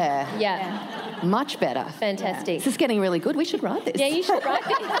eaten. Yeah. Much better. Fantastic. This is getting really good. We should write this. Yeah, you should write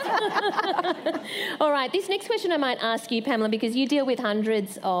this. All right, this next question I might ask you, Pamela, because you deal with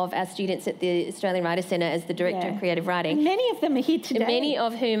hundreds of our students at the Australian Writers Centre as the Director of Creative Writing. And many of them are here today. Many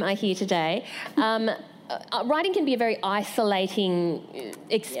of whom are here today. Writing can be a very isolating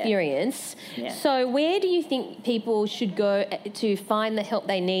experience. Yeah. So where do you think people should go to find the help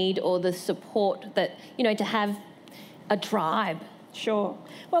they need or the support that, to have a tribe? Sure.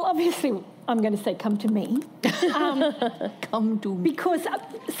 Well, obviously, I'm going to say come to me. Come to me. Because,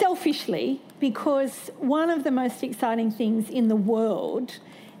 selfishly, because one of the most exciting things in the world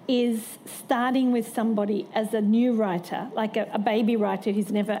is starting with somebody as a new writer, like a baby writer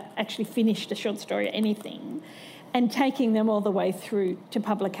who's never actually finished a short story or anything, and taking them all the way through to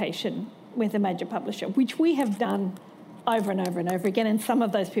publication with a major publisher, which we have done over and over and over again, and some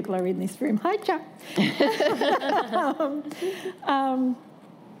of those people are in this room. Hi, Chuck.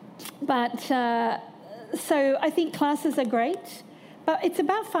 So I think classes are great, but it's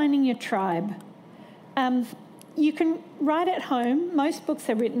about finding your tribe. You can write at home. Most books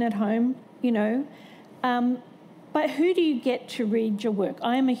are written at home, but who do you get to read your work?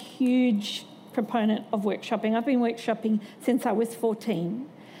 I am a huge proponent of workshopping. I've been workshopping since I was 14.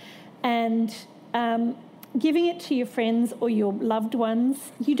 And giving it to your friends or your loved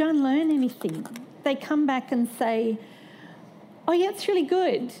ones, you don't learn anything. They come back and say, oh, yeah, it's really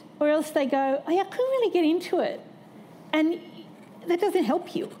good. Or else they go, oh, yeah, I couldn't really get into it. And that doesn't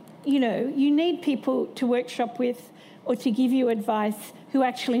help you. You need people to workshop with or to give you advice who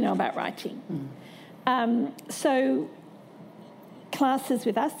actually know about writing. So classes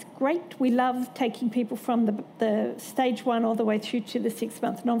with us, great. We love taking people from the stage 1 all the way through to the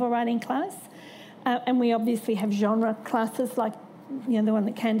 6-month novel writing class. And we obviously have genre classes like the one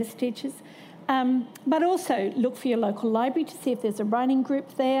that Candice teaches. But also look for your local library to see if there's a writing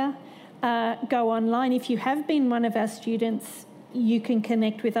group there. Go online. If you have been one of our students, you can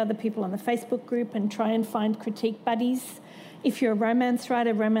connect with other people on the Facebook group and try and find critique buddies. If you're a romance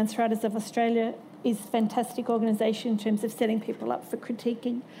writer, Romance Writers of Australia is a fantastic organisation in terms of setting people up for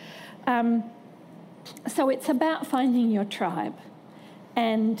critiquing. So it's about finding your tribe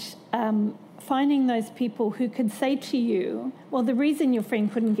and finding those people who can say to you, well, the reason your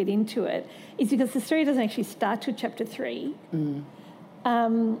friend couldn't get into it is because the story doesn't actually start till chapter 3.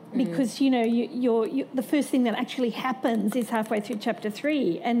 Because, the first thing that actually happens is halfway through chapter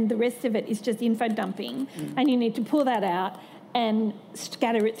 3 and the rest of it is just info dumping and you need to pull that out and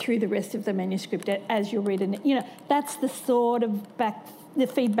scatter it through the rest of the manuscript as you're reading it. That's the sort of the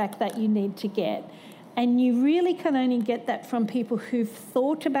feedback that you need to get. And you really can only get that from people who've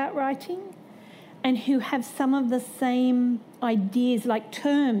thought about writing and who have some of the same ideas, like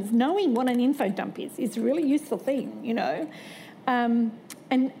terms. Knowing what an info dump is a really useful thing,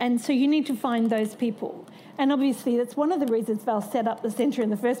 And so you need to find those people. And obviously that's one of the reasons Val set up the centre in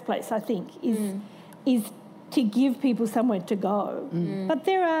the first place, I think, is to give people somewhere to go. But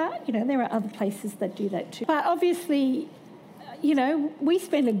there are other places that do that too. But obviously, we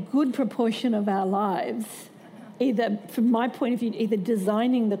spend a good proportion of our lives, either, from my point of view, either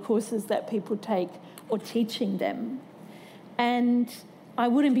designing the courses that people take or teaching them. And I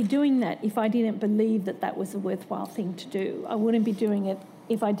wouldn't be doing that if I didn't believe that was a worthwhile thing to do. I wouldn't be doing it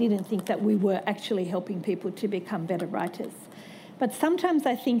if I didn't think that we were actually helping people to become better writers. But sometimes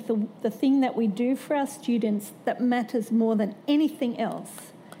I think the thing that we do for our students that matters more than anything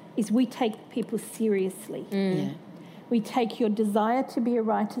else is we take people seriously. We take your desire to be a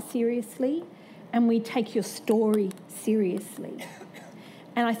writer seriously, and we take your story seriously.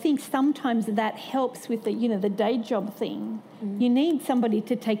 And I think sometimes that helps with the day job thing. You need somebody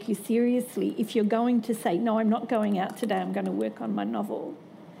to take you seriously if you're going to say, no, I'm not going out today, I'm going to work on my novel.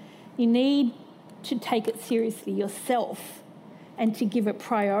 You need to take it seriously yourself and to give it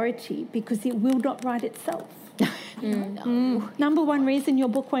priority because it will not write itself. Number one reason your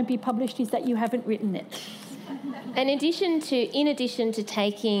book won't be published is that you haven't written it. In addition to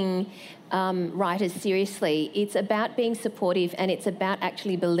taking writers seriously, it's about being supportive and it's about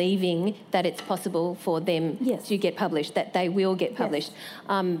actually believing that it's possible for them to get published, that they will get published.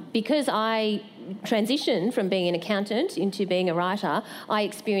 Because I transitioned from being an accountant into being a writer, I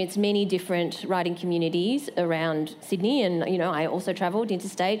experienced many different writing communities around Sydney, and I also travelled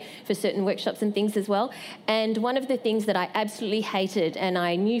interstate for certain workshops and things as well. And one of the things that I absolutely hated, and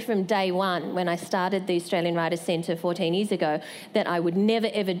I knew from day one when I started the Australian Writers' Centre 14 years ago that I would never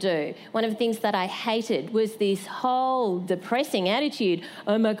ever do, one of the things that I hated was this whole depressing attitude.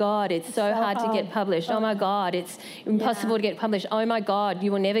 Oh my God, it's so hard to get published. Oh my God, it's impossible to get published. Oh my God,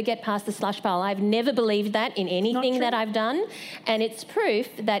 you will never get past the slush pile. I've never believed that in anything that I've done. And it's proof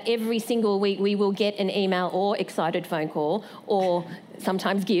that every single week we will get an email or excited phone call or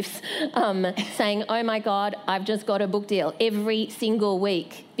sometimes gifts saying, oh my God, I've just got a book deal every single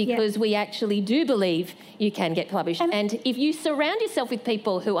week, because we actually do believe you can get published. And if you surround yourself with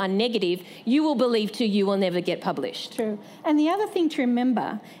people who are negative, you will believe too you will never get published. True. And the other thing to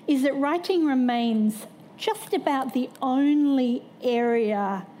remember is that writing remains just about the only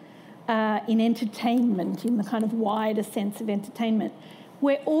area in entertainment, in the kind of wider sense of entertainment,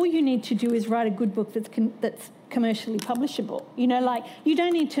 where all you need to do is write a good book that's commercially publishable. You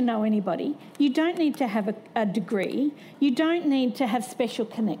don't need to know anybody. You don't need to have a degree. You don't need to have special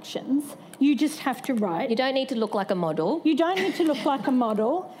connections. You just have to write. You don't need to look like a model. You don't need to look like a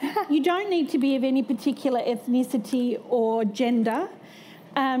model. You don't need to be of any particular ethnicity or gender.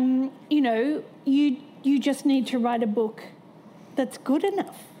 You just need to write a book that's good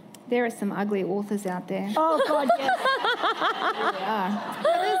enough. There are some ugly authors out there. Oh, God, yes. There are.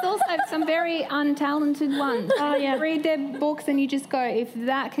 But there's also some very untalented ones. Oh, yeah. You read their books and you just go, if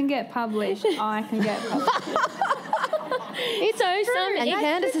that can get published, I can get published. It's so true. And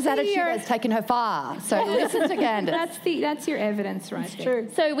Candice's attitude has taken her far. So listen to Candice. That's your evidence right there. True.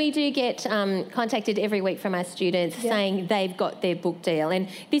 So we do get contacted every week from our students saying they've got their book deal. And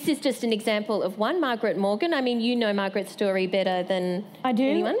this is just an example of one, Margaret Morgan. I mean, you know Margaret's story better than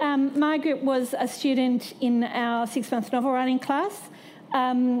anyone. Margaret was a student in our 6-month novel writing class.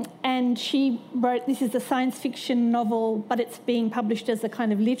 And she wrote, this is a science fiction novel, but it's being published as a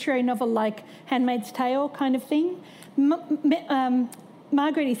kind of literary novel, like Handmaid's Tale kind of thing.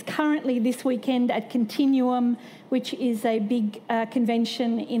 Margaret is currently this weekend at Continuum, which is a big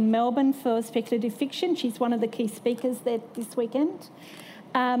convention in Melbourne for speculative fiction. She's one of the key speakers there this weekend.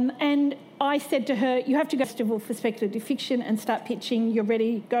 And I said to her, you have to go to the Festival for Speculative Fiction and start pitching. You're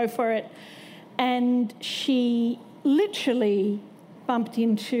ready, go for it. And she literally bumped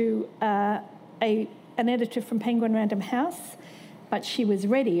into an editor from Penguin Random House, but she was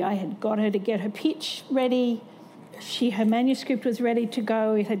ready. I had got her to get her pitch ready. Her manuscript was ready to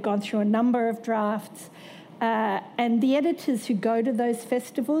go. It had gone through a number of drafts. And the editors who go to those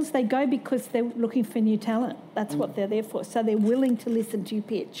festivals, they go because they're looking for new talent. That's what they're there for. So they're willing to listen to you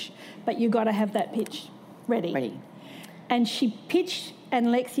pitch, but you've got to have that pitch ready. And she pitched,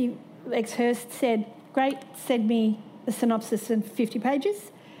 and Lex Hurst said, great, send me the synopsis in 50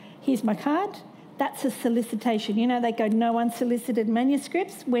 pages. Here's my card. That's a solicitation. They go no unsolicited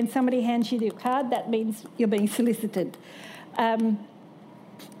manuscripts. When somebody hands you your card, that means you're being solicited. 3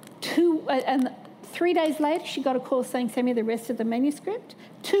 days later, she got a call saying, send me the rest of the manuscript.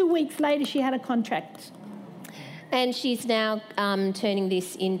 2 weeks later, she had a contract. And she's now turning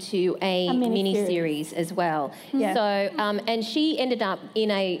this into a mini-series as well. Yeah. So, and she ended up in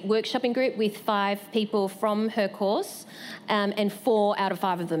a workshopping group with 5 people from her course, and 4 out of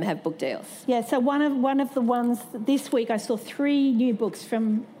 5 of them have book deals. Yeah, so one of the ones this week, I saw 3 new books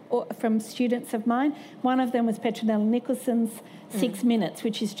from students of mine. One of them was Petronella Nicholson's 6 Minutes,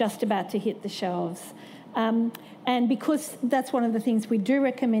 which is just about to hit the shelves. And because that's one of the things we do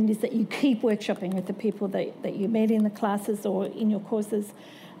recommend is that you keep workshopping with the people that you meet in the classes or in your courses.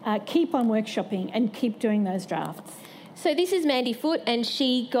 Keep on workshopping and keep doing those drafts. So this is Mandy Foote, and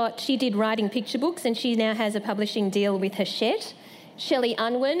she did writing picture books, and she now has a publishing deal with Hachette. Shelley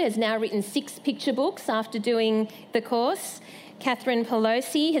Unwin has now written 6 picture books after doing the course. Catherine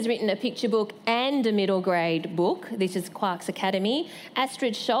Pelosi has written a picture book and a middle grade book. This is Quark's Academy.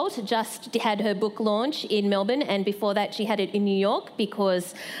 Astrid Schultz just had her book launch in Melbourne, and before that she had it in New York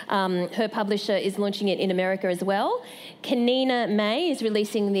because her publisher is launching it in America as well. Kanina May is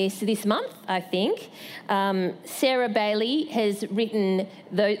releasing this month, I think. Sarah Bailey has written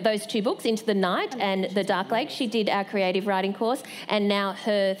those 2 books, Into the Night and The Dark Lake. She did our creative writing course, and now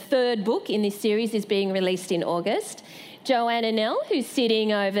her 3rd book in this series is being released in August. Joanna Nell, who's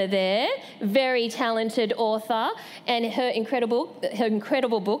sitting over there, very talented author, and her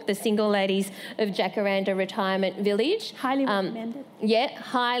incredible book, The Single Ladies of Jacaranda Retirement Village. Highly recommended. Yeah,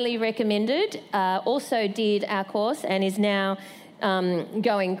 highly recommended. Also did our course and is now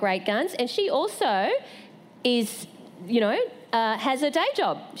going great guns. And she also is has a day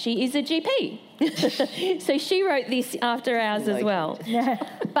job. She is a GP. So she wrote this after hours as well.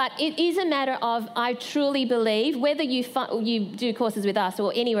 But it is a matter of, I truly believe, whether you do courses with us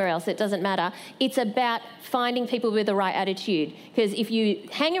or anywhere else, it doesn't matter. It's about finding people with the right attitude. Because if you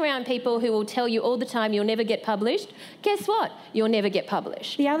hang around people who will tell you all the time you'll never get published, guess what? You'll never get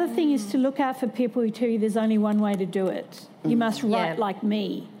published. The other thing is to look out for people who tell you there's only one way to do it. You must write like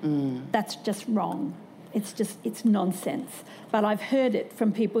me. That's just wrong. It's nonsense. But I've heard it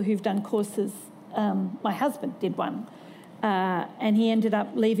from people who've done courses. My husband did one, and he ended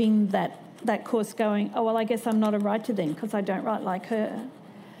up leaving that course going, oh, well, I guess I'm not a writer then because I don't write like her.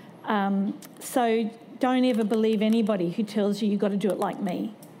 So don't ever believe anybody who tells you you've got to do it like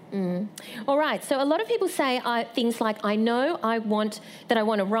me. All right, so a lot of people say things like, I know I want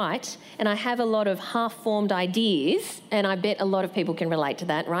to write, and I have a lot of half-formed ideas, and I bet a lot of people can relate to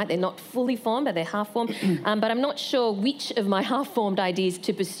that, right? They're not fully formed, but they're half-formed, but I'm not sure which of my half-formed ideas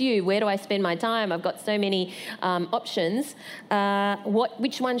to pursue. Where do I spend my time? I've got so many options.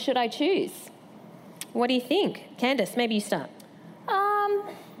 Which one should I choose? What do you think? Candice, maybe you start.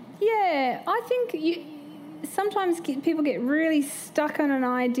 Yeah, I think sometimes people get really stuck on an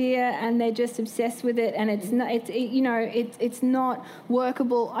idea and they're just obsessed with it, and it's not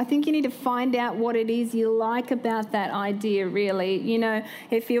workable. I think you need to find out what it is you like about that idea, really.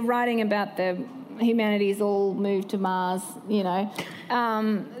 If you're writing about the humanity's all moved to Mars,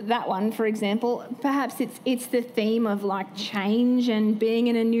 that one, for example, perhaps it's the theme of like change and being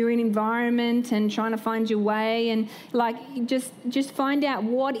in a new environment and trying to find your way, and like just find out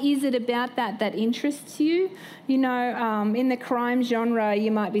what is it about that interests you. In the crime genre,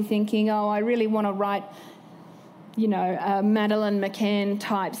 you might be thinking, oh, I really want to write a Madeleine McCann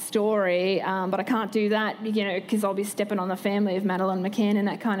type story, but I can't do that, because I'll be stepping on the family of Madeleine McCann and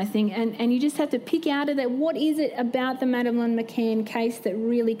that kind of thing. And you just have to pick out of that, what is it about the Madeleine McCann case that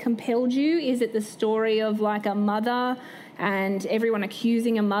really compelled you? Is it the story of like a mother and everyone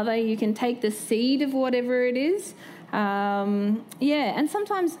accusing a mother? You can take the seed of whatever it is. And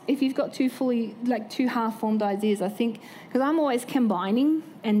sometimes if you've got two half-formed ideas, I think, because I'm always combining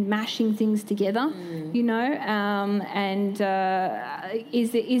and mashing things together,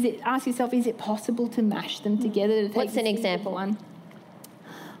 ask yourself, is it possible to mash them together? What's an example? One?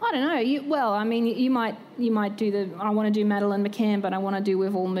 I don't know. You might do I want to do Madeleine McCann, but I want to do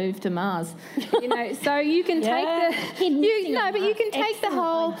We've All Moved to Mars. So you can take you can take the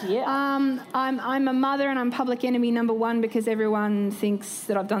whole. I'm a mother and I'm public enemy number one because everyone thinks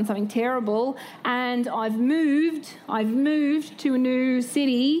that I've done something terrible, and I've moved to a new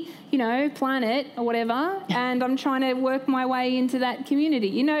city, planet or whatever, and I'm trying to work my way into that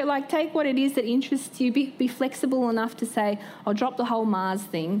community. Take what it is that interests you. Be flexible enough to say, I'll drop the whole Mars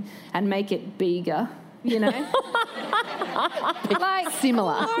thing and make it bigger. Similar.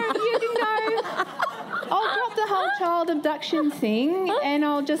 I'll drop the whole child abduction thing and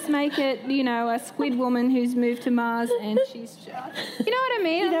I'll just make it, a squid woman who's moved to Mars and she's, you know what I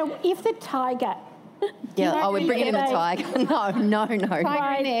mean? If the tiger... Yeah, we're bringing in the tiger. No.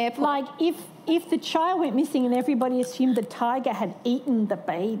 Tiger in the airport. Like, if the child went missing and everybody assumed the tiger had eaten the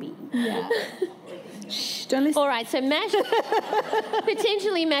baby. Yeah. Shh, don't listen. All right, so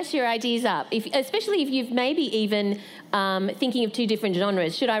potentially mash your ideas up, especially if you've maybe even thinking of two different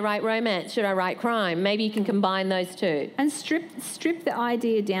genres. Should I write romance? Should I write crime? Maybe you can combine those two. And strip the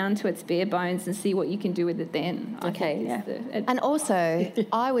idea down to its bare bones and see what you can do with it then. And also,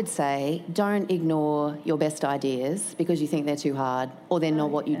 I would say don't ignore your best ideas because you think they're too hard or they're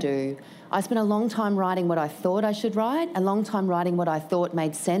not what you do. I spent a long time writing what I thought I should write, a long time writing what I thought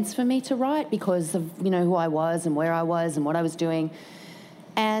made sense for me to write because of, who I was and where I was and what I was doing.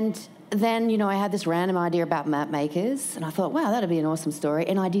 And then, I had this random idea about map makers and I thought, wow, that'd be an awesome story.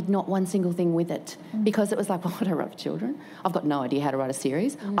 And I did not one single thing with it because it was like, well, what do I write for children? I've got no idea how to write a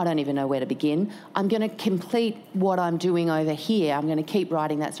series. I don't even know where to begin. I'm going to complete what I'm doing over here. I'm going to keep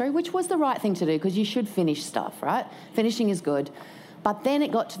writing that story, which was the right thing to do because you should finish stuff, right? Finishing is good. But then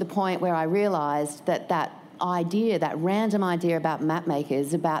it got to the point where I realised that random idea about map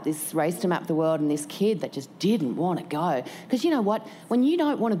makers, about this race to map the world and this kid that just didn't want to go. Because you know what? When you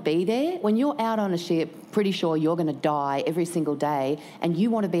don't want to be there, when you're out on a ship pretty sure you're going to die every single day and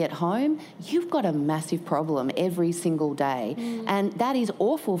you want to be at home, you've got a massive problem every single day. And that is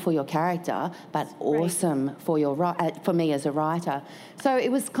awful for your character, but awesome for me as a writer. So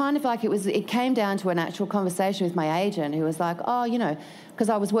it was kind of like it came down to an actual conversation with my agent who was like, because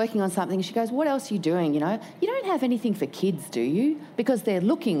I was working on something. She goes, what else are you doing, you don't have anything for kids, do you? Because they're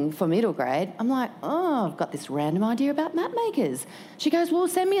looking for middle grade. I'm like, oh, I've got this random idea about map makers. She goes, well,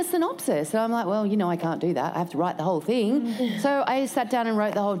 send me a synopsis. And I'm like, well, I can't do that. I have to write the whole thing. So I sat down and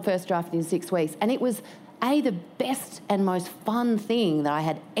wrote the whole first draft in 6 weeks. And it was, the best and most fun thing that I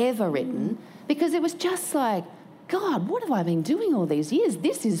had ever written, because it was just like, God, what have I been doing all these years?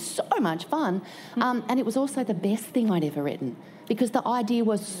 This is so much fun. And it was also the best thing I'd ever written, because the idea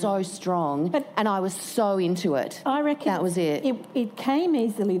was so strong and I was so into it. I reckon that was it. It came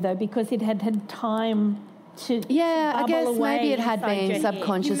easily, though, because it had time to I guess away maybe it had been inside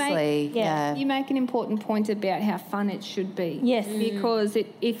subconsciously. You make an important point about how fun it should be. Yes. Because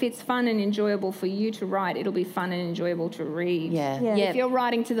if it's fun and enjoyable for you to write, it'll be fun and enjoyable to read. If you're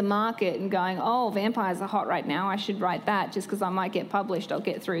writing to the market and going, oh, vampires are hot right now, I should write that just because I might get published, I'll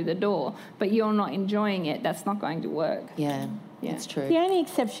get through the door, but you're not enjoying it, that's not going to work. Yeah, that's true. The only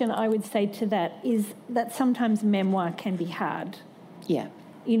exception I would say to that is that sometimes memoir can be hard. Yeah.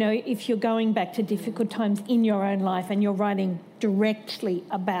 If you're going back to difficult times in your own life and you're writing directly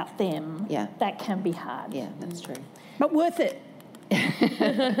about them, that can be hard. Yeah, that's true. But worth it.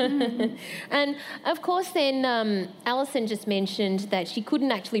 And of course then Alison just mentioned that she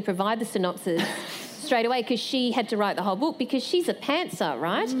couldn't actually provide the synopsis straight away because she had to write the whole book, because she's a pantser,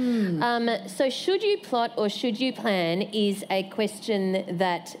 right? So should you plot or should you plan is a question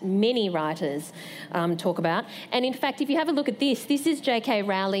that many writers talk about. And in fact, if you have a look at this is J.K.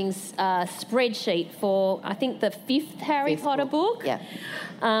 Rowling's spreadsheet for, I think, the fifth Harry Potter book. Yeah.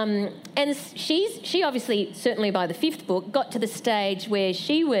 And she obviously, certainly by the fifth book, got to the stage where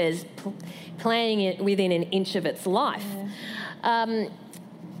she was planning it within an inch of its life. Yeah.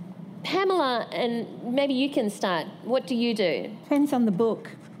 Pamela, and maybe you can start. What do you do? Depends on the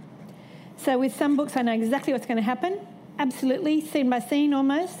book. So with some books, I know exactly what's going to happen, absolutely, scene by scene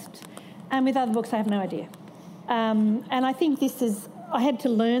almost. And with other books, I have no idea. And I think I had to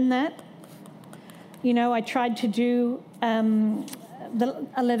learn that. I tried to do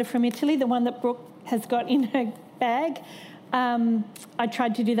a letter from Italy, the one that Brooke has got in her bag. I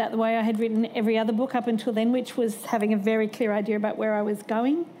tried to do that the way I had written every other book up until then, which was having a very clear idea about where I was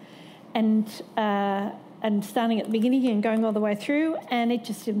going. And starting at the beginning and going all the way through, and it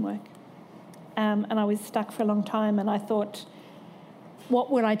just didn't work. And I was stuck for a long time, and I thought,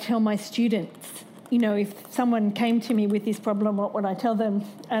 what would I tell my students? If someone came to me with this problem, what would I tell them?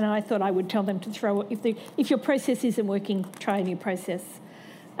 And I thought I would tell them to if your process isn't working, try a new process.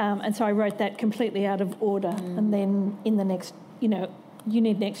 And so I wrote that completely out of order, and then in the next, you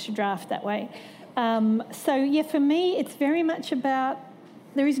need an extra draft that way. For me, it's very much about,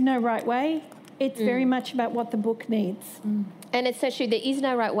 there is no right way. It's very much about what the book needs. And it's so true. There is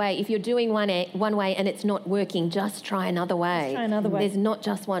no right way. If you're doing one way and it's not working, just try another way. There's not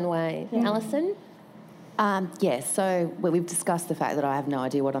just one way. Yeah. Alison? So we've discussed the fact that I have no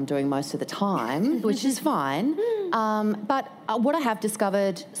idea what I'm doing most of the time, which is fine. But what I have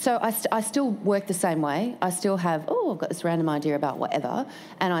discovered, so I still work the same way. I still have, I've got this random idea about whatever,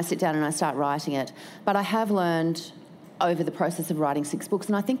 and I sit down and I start writing it. But I have learned over the process of writing 6 books,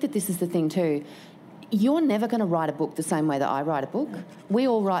 and I think that this is the thing too, you're never going to write a book the same way that I write a book. We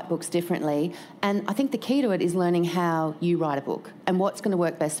all write books differently, and I think the key to it is learning how you write a book and what's going to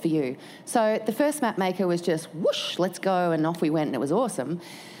work best for you. So the first Map Maker was just whoosh, let's go, and off we went, and it was awesome.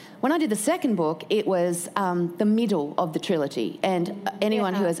 When I did the second book, it was the middle of the trilogy, and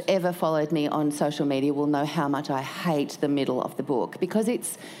anyone who has ever followed me on social media will know how much I hate the middle of the book, because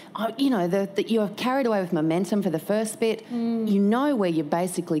it's, you're carried away with momentum for the first bit. You know where you're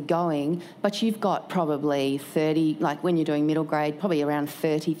basically going, but you've got probably 30, like when you're doing middle grade, probably around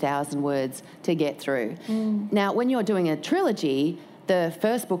 30,000 words to get through. Now, when you're doing a trilogy, the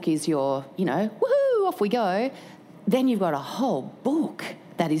first book is your, woohoo, off we go. Then you've got a whole book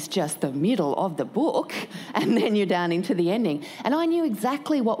that is just the middle of the book, and then you're down into the ending. And I knew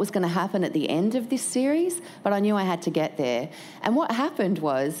exactly what was going to happen at the end of this series, but I knew I had to get there. And what happened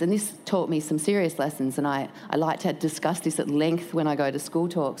was, and this taught me some serious lessons, and I like to discuss this at length when I go to school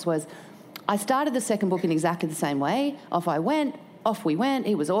talks, was I started the second book in exactly the same way. Off we went,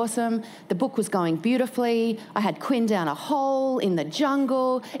 it was awesome. The book was going beautifully. I had Quinn down a hole in the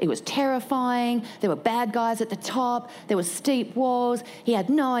jungle. It was terrifying. There were bad guys at the top. There were steep walls. He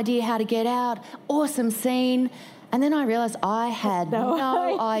had no idea how to get out. Awesome scene. And then I realised I had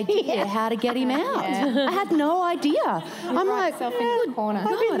no idea how to get him out. Yeah. I had no idea. I'm like, good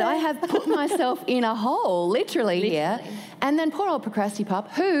God, I have put myself in a hole, literally here. And then poor old Procrastipup,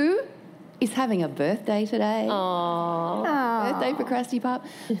 who is having a birthday today. Aww. Birthday Procrastipup.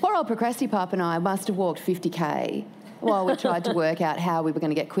 Poor old Procrastipup and I must have walked 50k while we tried to work out how we were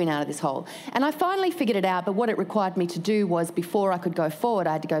going to get Quinn out of this hole. And I finally figured it out, but what it required me to do was, before I could go forward,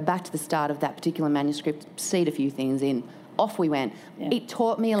 I had to go back to the start of that particular manuscript, seed a few things in. Off we went. Yeah. It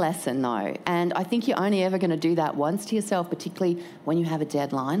taught me a lesson, though, and I think you're only ever going to do that once to yourself, particularly when you have a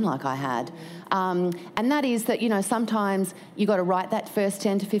deadline like I had. And that is that, sometimes you got to write that first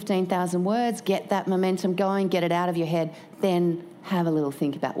 10 to 15,000 words, get that momentum going, get it out of your head, then have a little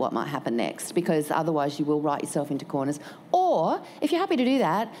think about what might happen next, because otherwise you will write yourself into corners. Or, if you're happy to do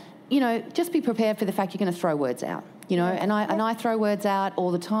that, just be prepared for the fact you're going to throw words out. And I throw words out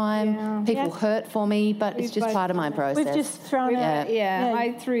all the time. Yeah. People hurt for me, but it's just part of my process. We've just thrown out. Yeah,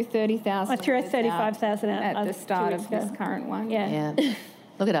 I threw 30,000. I threw 35,000 out at the start of this current one. Yeah.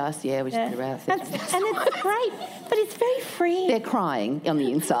 Look at us, we just threw out 30,000. And it's great, but it's very freeing. They're crying on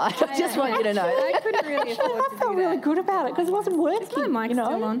the inside. I just want you to know. I couldn't really afford I felt really good about it because it wasn't working. Is my mic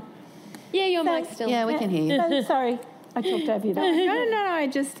still on? Yeah, your mic's still on. Yeah, we can hear you. Sorry. I talked over you. No,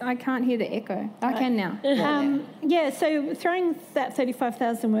 I can't hear the echo. I can now. So throwing that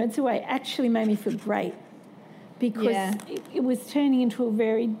 35,000 words away actually made me feel great, because it was turning into a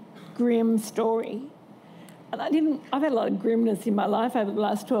very grim story. And I've had a lot of grimness in my life over the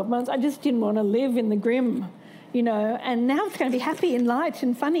last 12 months. I just didn't want to live in the grim, and now it's going to be happy and light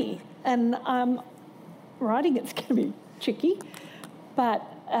and funny. And writing it's going to be tricky, but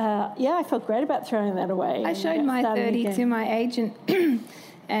I felt great about throwing that away. I showed my 30 to my agent,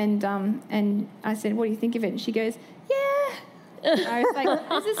 and I said, "What do you think of it?" And she goes, "Yeah." I was like,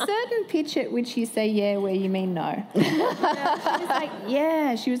 "There's a certain pitch at which you say yeah where you mean no." She was like,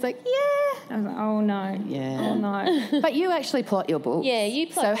 "Yeah." She was like, "Yeah." I was like, "Oh no, oh no." But you actually plot your book. Yeah, you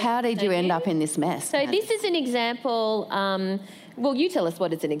plot. So how did you end up in this mess? So this is an example. Well, you tell us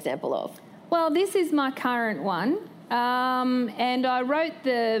what it's an example of. Well, this is my current one. And I wrote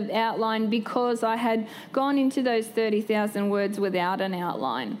the outline because I had gone into those 30,000 words without an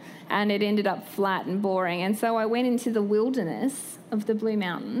outline, and it ended up flat and boring. And so I went into the wilderness of the Blue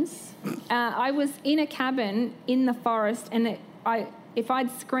Mountains. I was in a cabin in the forest, and if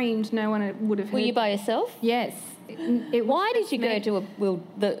I'd screamed, no one would have heard. Were you by yourself? Yes. Why did you go to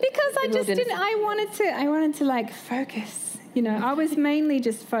Because I just didn't. I wanted to like focus. I was mainly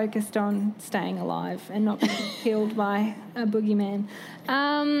just focused on staying alive and not being killed by a boogeyman.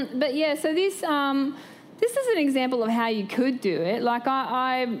 So this is an example of how you could do it. Like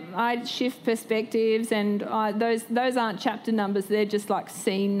I shift perspectives, and those aren't chapter numbers. They're just like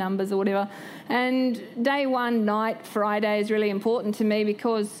scene numbers or whatever. And day one, night, Friday is really important to me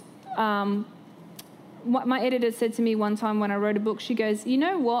because what my editor said to me one time when I wrote a book, she goes, "You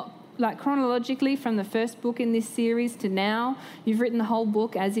know what? Like chronologically from the first book in this series to now, you've written the whole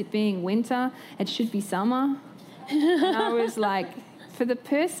book as it being winter. It should be summer." And I was like, for the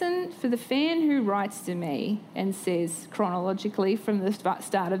fan who writes to me and says chronologically from the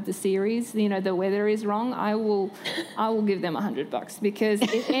start of the series, the weather is wrong, I will give them $100 because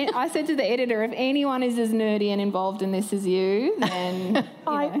I said to the editor, if anyone is as nerdy and involved in this as you, then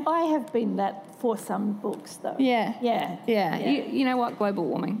I have been that for some books though. Yeah. Yeah. You know what? Global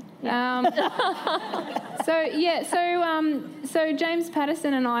warming. Yeah. So James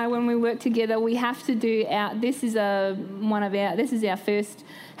Patterson and I, when we work together, we have to do this is our first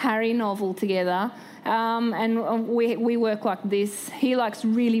Harry novel together. And we work like this. He likes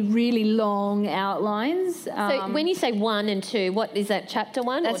really, really long outlines. So when you say 1 and 2, what is that, chapter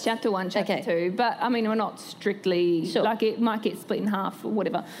 1? That's chapter 1, chapter 2. But, we're not strictly... Sure. Like, it might get split in half or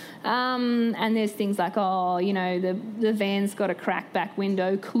whatever. And there's things like, the van's got a cracked back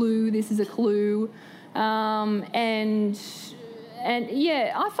window. Clue, this is a clue. And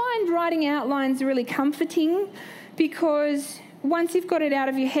I find writing outlines really comforting because... once you've got it out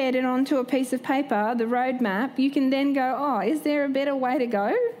of your head and onto a piece of paper, the roadmap, you can then go, is there a better way to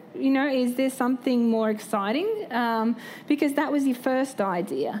go? Is there something more exciting? Because that was your first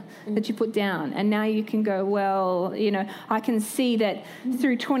idea that you put down. And now you can go, I can see that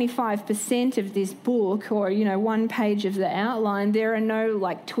through 25% of this book or, one page of the outline, there are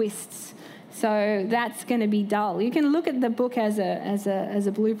no, twists. So that's going to be dull. You can look at the book as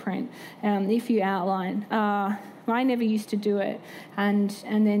a blueprint if you outline. I never used to do it, and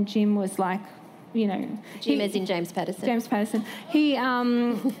then Jim was like, Jim as in James Patterson. James Patterson.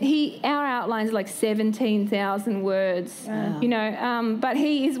 Our outlines are like 17,000 words. Wow. But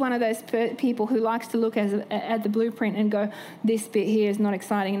he is one of those people who likes to look at the blueprint and go, this bit here is not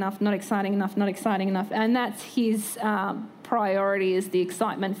exciting enough, not exciting enough, not exciting enough, and that's his priority is the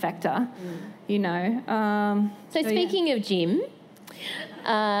excitement factor. So speaking of Jim.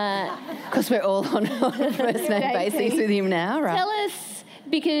 Because we're all on a first name basis with him now, right? Tell us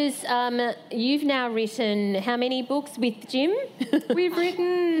Because you've now written how many books with Jim? We've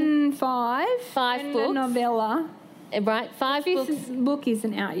written 5. 5 and books. a novella. Right, 5 books. This book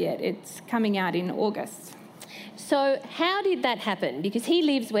isn't out yet. It's coming out in August. So how did that happen? Because he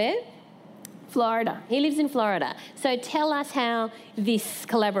lives where? Florida. He lives in Florida. So tell us how this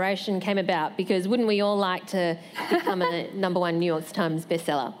collaboration came about, because wouldn't we all like to become a #1 New York Times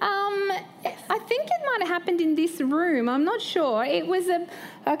bestseller? I think it might have happened in this room. I'm not sure. It was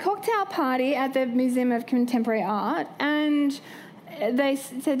a cocktail party at the Museum of Contemporary Art, and they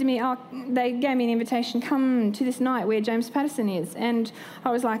said to me, they gave me an invitation, come to this night where James Patterson is. And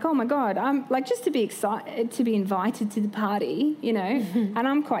I was like, oh my God, I'm like, just to be excited to be invited to the party, you know. And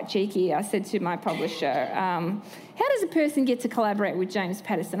I'm quite cheeky. I said to my publisher, how does a person get to collaborate with James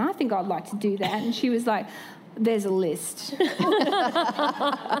Patterson? I think I'd like to do that. And she was like, there's a list,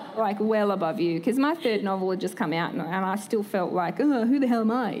 like well above you, because my 3rd novel had just come out, and I still felt like, oh, who the hell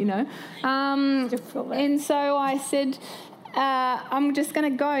am I, you know? And so I said, I'm just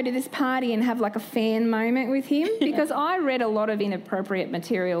going to go to this party and have like a fan moment with him, because I read a lot of inappropriate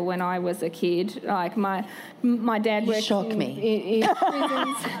material when I was a kid. Like my dad worked in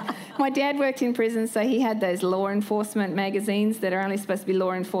prisons. My dad worked in prison, so he had those law enforcement magazines that are only supposed to be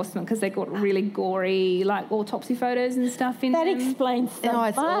law enforcement because they got really gory, like autopsy photos and stuff in That them. explains so much.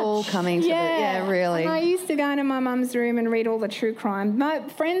 It's all coming to really. And I used to go into my mum's room and read all the true crime. My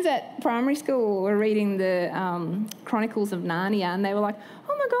friends at primary school were reading the Chronicles of Narnia, and they were like,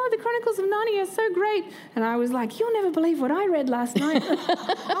 oh my God, the Chronicles of Narnia are so great. And I was like, you'll never believe what I read last night.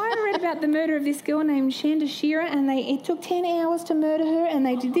 I read about the murder of this girl named Shanda Shearer, and it took 10 hours to murder her, and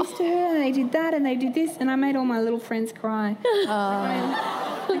they did this to her, and they did that, and they did this, and I made all my little friends cry.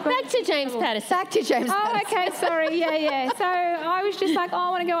 Back to James Patterson. Oh, okay, sorry, yeah. So I was just like, I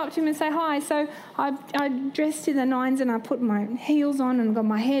want to go up to him and say hi. So I dressed to the nines, and I put my heels on and got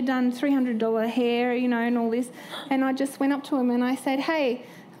my hair done, $300 hair, you know, and all this. And I just went up to him and I said, hey,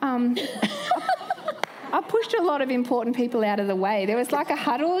 I pushed a lot of important people out of the way. There was like a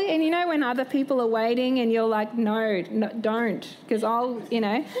huddle, and you know when other people are waiting and you're like, no, don't, because I'll, you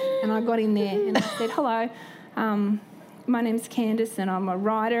know. And I got in there and I said, hello, my name's Candice, and I'm a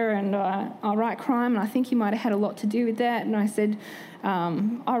writer, and I write crime, and I think you might have had a lot to do with that. And I said,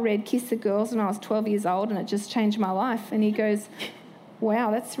 I read Kiss the Girls when I was 12 years old, and it just changed my life. And he goes,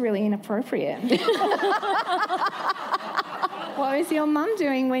 wow, that's really inappropriate. What was your mum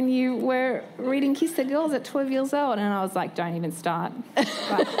doing when you were reading Kiss the Girls at 12 years old? And I was like, don't even start.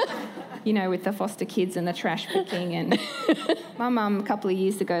 But, you know, with the foster kids and the trash picking. And my mum, a couple of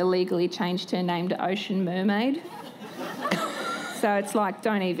years ago, legally changed her name to Ocean Mermaid. So it's like,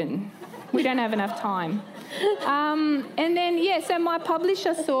 we don't have enough time. And then, so my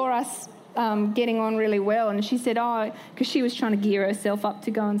publisher saw us getting on really well, and she said, because she was trying to gear herself up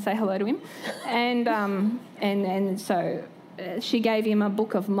to go and say hello to him. And so she gave him a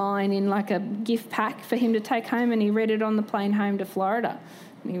book of mine in like a gift pack for him to take home, and he read it on the plane home to Florida.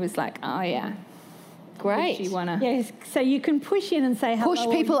 And he was like, oh, yeah. Great. Yes, so you can push in and say hello. Push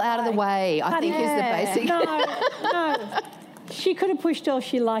people out of the way, I think is the basic. No. She could have pushed all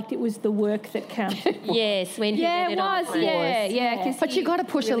she liked. It was the work that counted. Yes, when he read it on the plane. But you've got to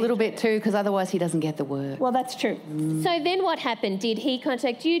push a little bit too, because otherwise he doesn't get the work. Well, that's true. So then what happened? Did he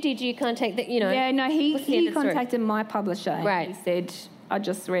contact you? Did you contact the, you know? Yeah, no, he contacted my publisher. Right. He said, I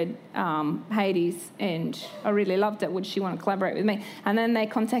just read Hades and I really loved it. Would she want to collaborate with me? And then they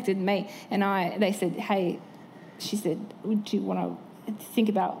contacted me, and they said, hey, she said, would you want to think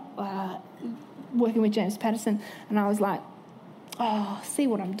about working with James Patterson? And I was like, see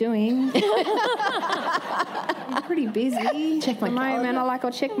what I'm doing. I'm pretty busy. Check my calendar.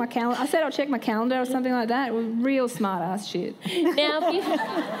 I'll check my calendar. I said I'll check my calendar or something like that. It was real smart ass shit. Now,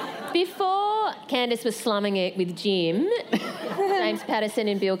 before Candice was slumming it with Jim, James Patterson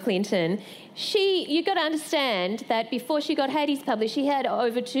and Bill Clinton, you got to understand that before she got Hades published, she had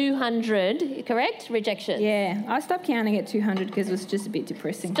over 200, correct, rejections? Yeah, I stopped counting at 200 because it was just a bit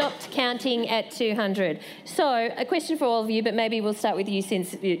depressing. Stopped counting at 200. So, a question for all of you, but maybe we'll start with you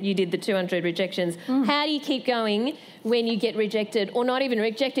since you did the 200 rejections. How do you keep going when you get rejected, or not even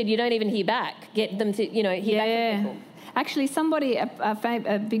rejected, you don't even hear back? Get them to, hear back from people. Actually, somebody,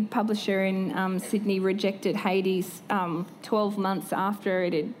 a big publisher in Sydney, rejected Hades 12 months after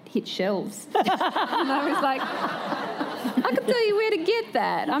it had hit shelves. And I was like, I can tell you where to get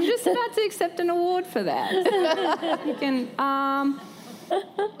that. I'm just about to accept an award for that. You can.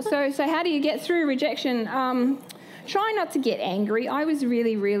 So how do you get through rejection? Try not to get angry. I was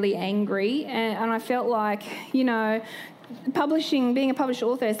really, really angry, and I felt like, being a published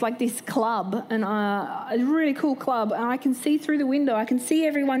author, it's like this club, and a really cool club, and I can see through the window. I can see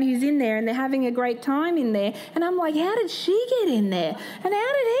everyone who's in there, and they're having a great time in there. And I'm like, how did she get in there? And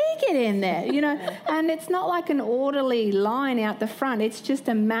how did he get in there? You know, and it's not like an orderly line out the front. It's just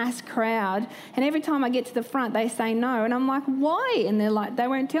a mass crowd. And every time I get to the front, they say no, and I'm like, why? And they're like, they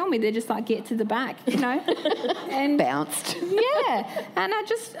won't tell me. They're just like, get to the back, you know. And bounced. Yeah, and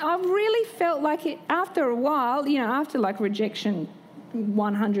I really felt like it after a while, you know, after like rejection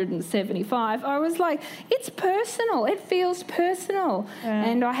 175, I was like, it's personal. It feels personal. Yeah.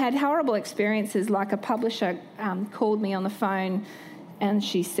 And I had horrible experiences, like a publisher called me on the phone and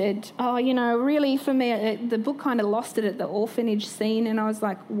she said, oh, you know, really for me, the book kind of lost it at the orphanage scene. And I was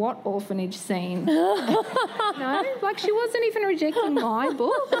like, what orphanage scene? No, like she wasn't even rejecting my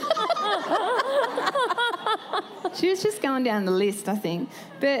book. She was just going down the list, I think.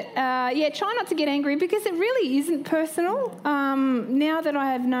 But, yeah, try not to get angry because it really isn't personal. Now that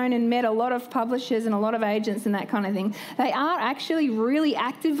I have known and met a lot of publishers and a lot of agents and that kind of thing, they are actually really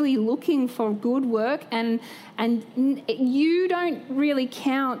actively looking for good work and you don't really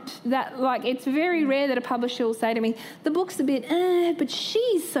count that. Like, it's very rare that a publisher will say to me, the book's a bit, but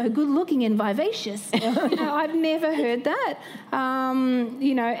she's so good-looking and vivacious. You know, I've never heard that.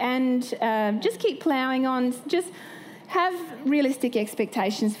 You know, and just keep ploughing on. Just have realistic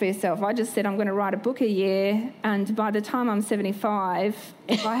expectations for yourself. I just said I'm going to write a book a year, and by the time I'm 75,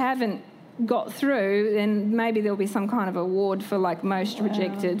 if I haven't got through, then maybe there'll be some kind of award for like most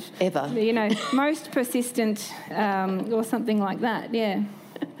rejected ever, you know, most persistent, or something like that. Yeah.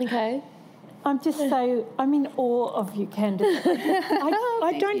 Okay. I'm in awe of you, Candice.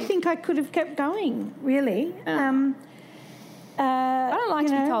 I don't think I could have kept going, really. I don't like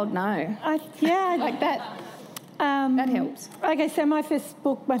to be told no. Like that. That helps. Okay, so my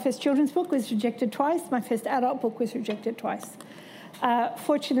first children's book was rejected twice. My first adult book was rejected twice.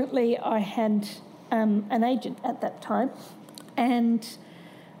 Fortunately, I had an agent at that time, and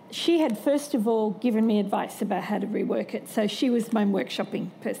she had first of all given me advice about how to rework it. So she was my workshopping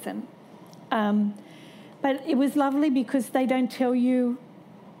person. But it was lovely because they don't tell you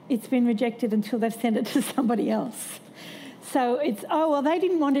it's been rejected until they've sent it to somebody else. So it's, oh, well, they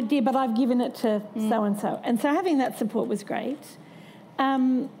didn't want it, dear, but I've given it to so-and-so. And so having that support was great.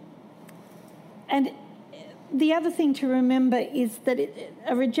 And the other thing to remember is that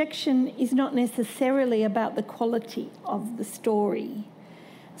a rejection is not necessarily about the quality of the story.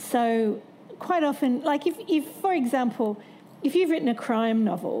 So quite often, like if for example, if you've written a crime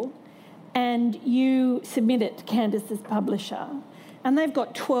novel and you submit it to Candice's publisher and they've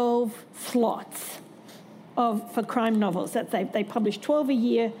got 12 slots for crime novels, that they publish 12 a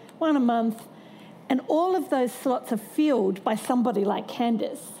year, one a month, and all of those slots are filled by somebody like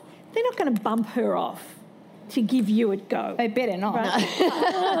Candice, they're not going to bump her off to give you a go. They better not.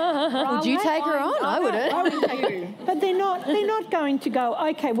 Right? Would you take her on? I wouldn't. I would take her. But they're not going to go,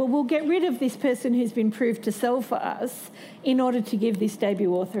 okay, well, we'll get rid of this person who's been proved to sell for us in order to give this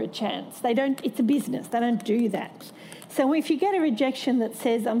debut author a chance. They don't. It's a business. They don't do that. So if you get a rejection that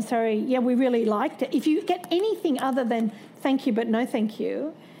says, I'm sorry, yeah, we really liked it, if you get anything other than thank you but no thank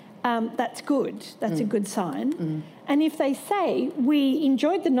you, that's good. That's a good sign. And if they say, we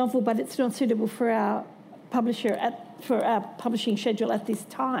enjoyed the novel but it's not suitable for our for our publishing schedule at this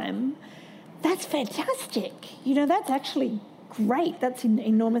time, that's fantastic. You know, that's actually great. That's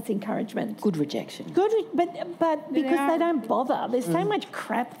enormous encouragement. Good rejection. But because they don't bother. There's so much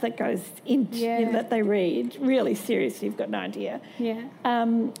crap that goes into that they read. Really, seriously, you've got no idea. Yeah.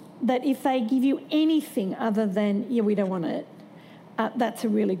 That if they give you anything other than, yeah, we don't want it, that's a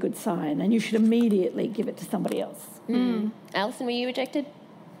really good sign, and you should immediately give it to somebody else. Alison, were you rejected?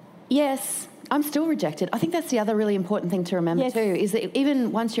 Yes. I'm still rejected. I think that's the other really important thing to remember too, is that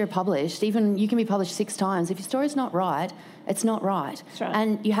even once you're published, even you can be published 6 times, if your story's not right, it's not right. That's right.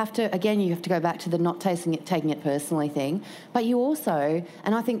 And you have to go back to the not taking it personally thing. But you also,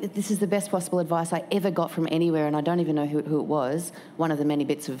 and I think that this is the best possible advice I ever got from anywhere, and I don't even know who it was, one of the many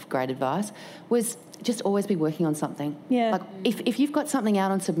bits of great advice, was just always be working on something. Yeah. Like if you've got something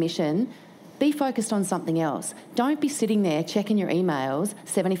out on submission, be focused on something else. Don't be sitting there checking your emails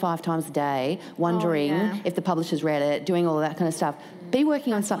 75 times a day, wondering if the publisher's read it, doing all of that kind of stuff. Be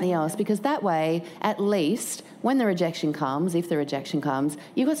working on something else, because that way, at least, when the rejection comes, if the rejection comes,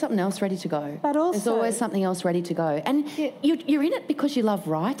 you've got something else ready to go. But also, there's always something else ready to go. And you're in it because you love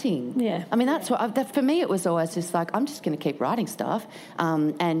writing. Yeah. I mean, that's what, for me, it was always just like, I'm just going to keep writing stuff.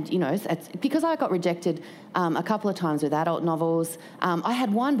 And, you know, it's, because I got rejected a couple of times with adult novels. I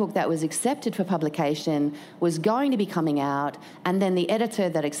had one book that was accepted for publication, was going to be coming out, and then the editor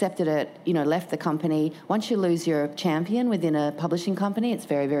that accepted it, you know, left the company. Once you lose your champion within a publishing company, it's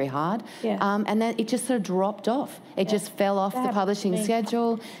very, very hard. Yeah. And then it just sort of dropped off. It just fell off the publishing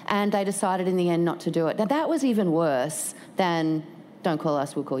schedule, and they decided in the end not to do it. Now, that was even worse than Don't Call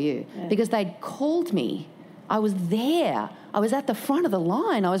Us, We'll Call You, because they'd called me. I was there. I was at the front of the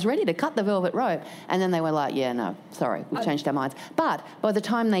line. I was ready to cut the velvet rope. And then they were like, yeah, no, sorry, we've changed our minds. But by the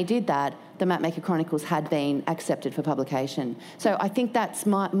time they did that, the Mapmaker Chronicles had been accepted for publication. So I think that's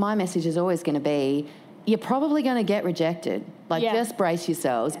my message is always going to be, you're probably going to get rejected. Like, just brace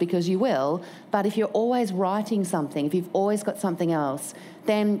yourselves, because you will. But if you're always writing something, if you've always got something else,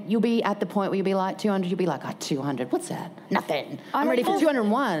 then you'll be at the point where you'll be like 200, you'll be like, 200, what's that? Nothing. I'm ready for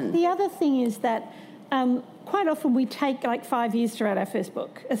 201. The other thing is that quite often we take like 5 years to write our first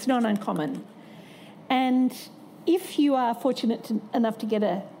book. It's not uncommon. And if you are fortunate enough to get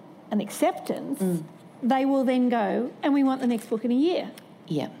an acceptance, they will then go, and we want the next book in a year.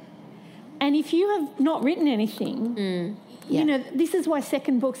 Yeah. And if you have not written anything, you know, this is why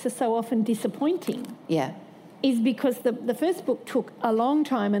second books are so often disappointing. Yeah. Is because the first book took a long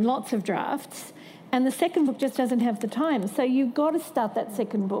time and lots of drafts, and the second book just doesn't have the time. So you've got to start that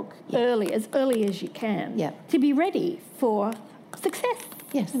second book early as you can, to be ready for success.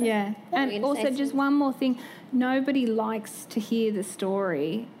 Yes. Yeah. And also, just one more thing. Nobody likes to hear the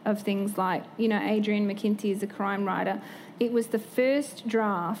story of things like, you know, Adrian McKinty is a crime writer. It was the first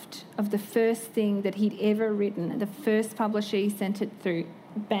draft of the first thing that he'd ever written. The first publisher he sent it through.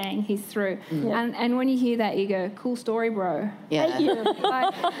 Bang, he's through. And when you hear that, you go, cool story, bro. Yeah. Thank you.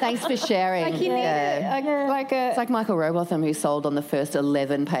 Like, thanks for sharing. Like, you need it's like Michael Rowbotham, who sold on the first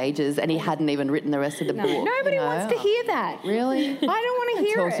 11 pages and he hadn't even written the rest of the book. Nobody wants to hear that. Really? I don't want to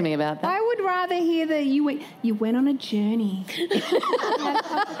hear it. Talk to me about that. I would rather hear that you went on a journey.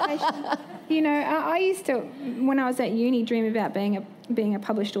 You know, I used to, when I was at uni, dream about being a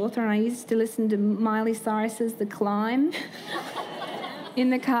published author, and I used to listen to Miley Cyrus's The Climb in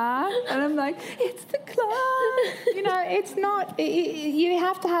the car, and I'm like, it's the climb. You know, it's not, you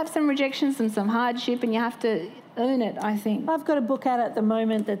have to have some rejections and some hardship, and you have to earn it, I think. I've got a book out at the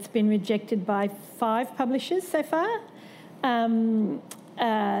moment that's been rejected by 5 publishers so far.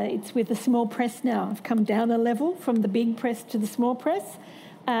 It's with a small press now. I've come down a level from the big press to the small press.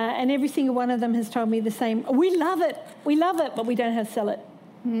 And every single one of them has told me the same, we love it, but we don't know how to sell it.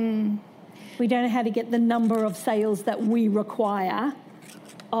 We don't know how to get the number of sales that we require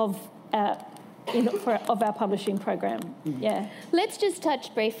of our publishing program. Yeah. Let's just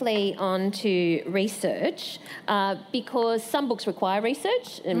touch briefly on to research, because some books require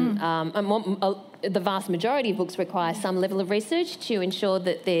research, and the vast majority of books require some level of research to ensure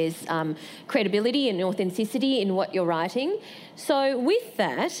that there's credibility and authenticity in what you're writing. So with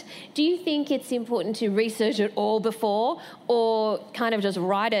that, do you think it's important to research it all before, or kind of just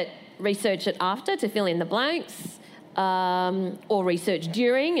research it after to fill in the blanks? Or research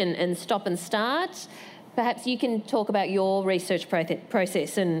during and stop and start? Perhaps you can talk about your research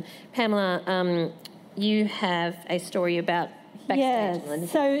process. And Pamela, you have a story about backstage.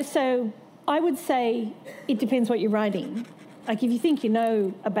 Yeah, so I would say it depends what you're writing. Like, if you think you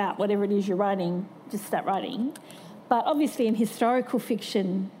know about whatever it is you're writing, just start writing. But obviously in historical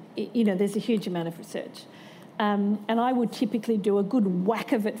fiction, you know, there's a huge amount of research. And I would typically do a good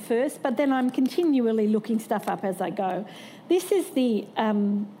whack of it first, but then I'm continually looking stuff up as I go. This is the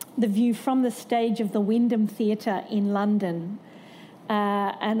view from the stage of the Wyndham Theatre in London.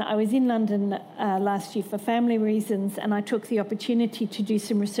 And I was in London last year for family reasons, and I took the opportunity to do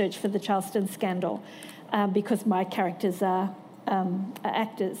some research for the Charleston scandal because my characters are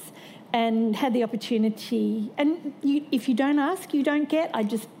actors, and had the opportunity. And if you don't ask, you don't get. I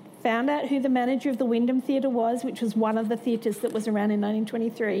just found out who the manager of the Wyndham Theatre was, which was one of the theatres that was around in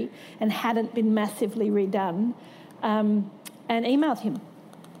 1923 and hadn't been massively redone, and emailed him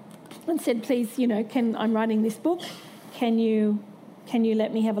and said, please, you know, I'm writing this book, can you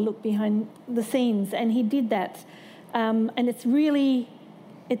let me have a look behind the scenes? And he did that. And it's really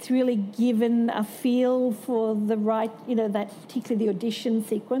given a feel for the right, you know, that particularly the audition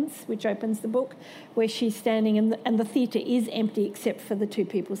sequence, which opens the book, where she's standing and the theatre is empty except for the 2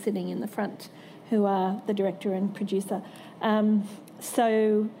 people sitting in the front, who are the director and producer.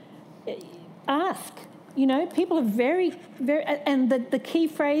 So ask. You know, people are very, very, and the key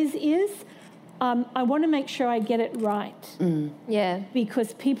phrase is, I want to make sure I get it right. Yeah.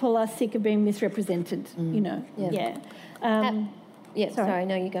 Because people are sick of being misrepresented, you know. Sorry,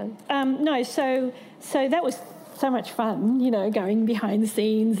 no, you go. No, so that was so much fun, you know, going behind the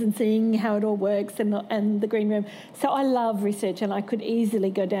scenes and seeing how it all works and the green room. So I love research, and I could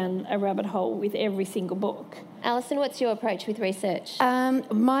easily go down a rabbit hole with every single book. Alison, what's your approach with research?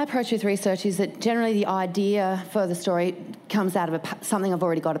 My approach with research is that generally the idea for the story comes out of something I've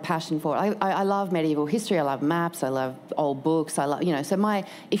already got a passion for. I love medieval history, I love maps, I love old books, I love, you know, so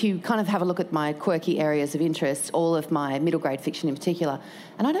if you kind of have a look at my quirky areas of interest, all of my middle grade fiction in particular,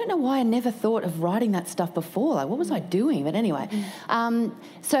 and I don't know why I never thought of writing that stuff before, like what was I doing? But anyway,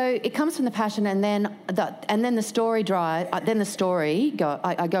 so it comes from the passion, and then the story drive,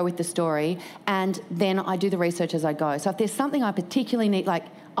 I go with the story, and then I do the research as I go. So if there's something I particularly need, like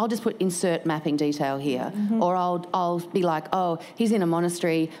I'll just put insert mapping detail here, or I'll be like, oh, he's in a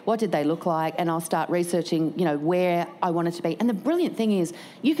monastery, what did they look like? And I'll start researching, you know, where I want it to be. And the brilliant thing is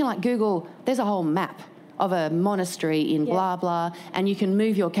you can like Google, there's a whole map of a monastery in blah, blah, and you can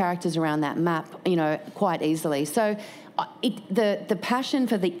move your characters around that map, you know, quite easily. So the passion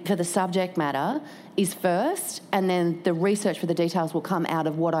for the subject matter is first, and then the research for the details will come out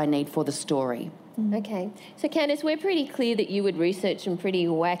of what I need for the story. Okay. So, Candice, we're pretty clear that you would research some pretty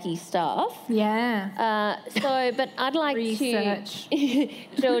wacky stuff. Yeah. But I'd like to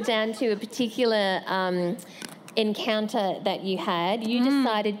drill down to a particular encounter that you had. You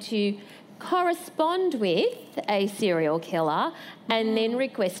decided to correspond with a serial killer and then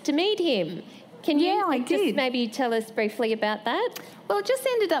request to meet him. Can you just maybe tell us briefly about that? Well, it just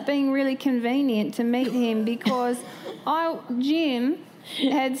ended up being really convenient to meet him because Jim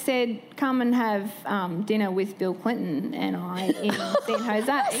had said, come and have dinner with Bill Clinton and I in San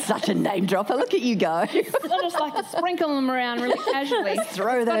Jose. Such a name dropper. Look at you go. I just like to sprinkle them around really casually.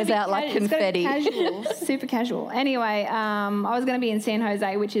 Throw those out like confetti. Casual, super casual. Anyway, I was going to be in San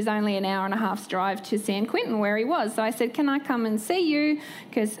Jose, which is only an hour and a half's drive to San Quentin where he was. So I said, can I come and see you?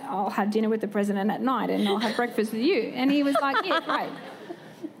 Because I'll have dinner with the president at night and I'll have breakfast with you. And he was like, yeah, great.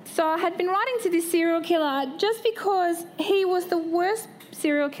 So I had been writing to this serial killer just because he was the worst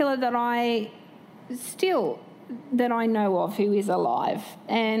serial killer that I know of who is alive.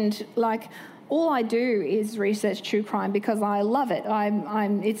 And like all I do is research true crime because I love it.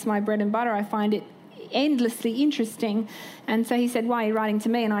 It's my bread and butter. I find it endlessly interesting. And so he said, why are you writing to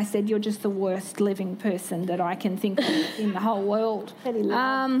me? And I said, you're just the worst living person that I can think of in the whole world. You've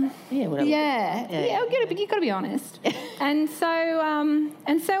got to be honest. And so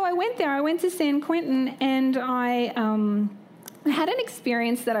I went there. I went to San Quentin, and I had an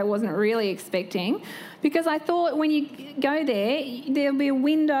experience that I wasn't really expecting, because I thought when you go there, there'll be a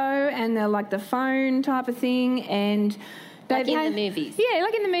window and they're like the phone type of thing, and like in the movies. Yeah,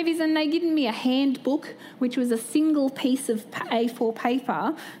 like in the movies. And they given me a handbook, which was a single piece of A4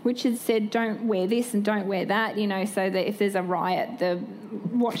 paper, which had said, don't wear this and don't wear that, you know, so that if there's a riot, the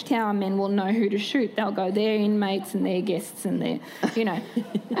Watchtower men will know who to shoot. They'll go, their inmates and their guests and their, you know.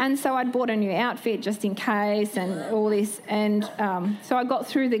 And so I'd bought a new outfit just in case and all this. And so I got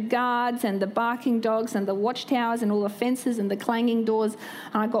through the guards and the barking dogs and the watchtowers and all the fences and the clanging doors.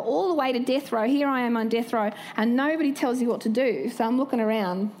 And I got all the way to death row. Here I am on death row, and nobody tells you what to do. So I'm looking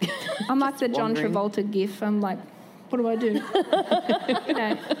around. I'm like the John Travolta gif. I'm like, what do I do? You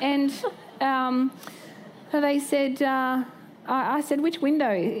know, and they said, I said, which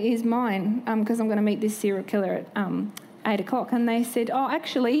window is mine? Because I'm going to meet this serial killer at 8 o'clock. And they said, oh,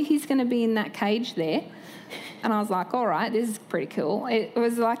 actually, he's going to be in that cage there. And I was like, all right, this is pretty cool. It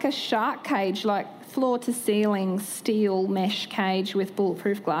was like a shark cage, like floor-to-ceiling steel mesh cage with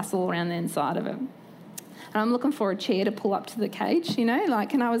bulletproof glass all around the inside of it. And I'm looking for a chair to pull up to the cage, you know,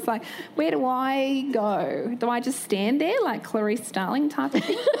 like, and I was like, where do I go? Do I just stand there like Clarice Starling type of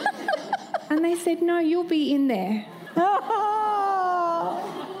thing? And they said, no, you'll be in there.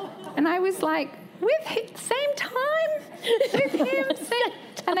 And I was like, with him, same time? With him?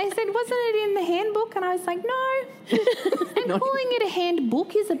 And they said, wasn't it in the handbook? And I was like, no. And calling it a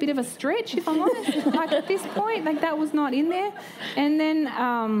handbook is a bit of a stretch, if I'm honest. Like, at this point, like, that was not in there. And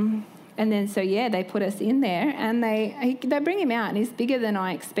then, so, yeah, they put us in there, and they bring him out, and he's bigger than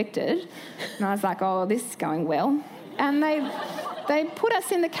I expected. And I was like, oh, this is going well. And they put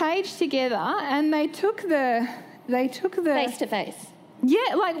us in the cage together, and they took the face to face.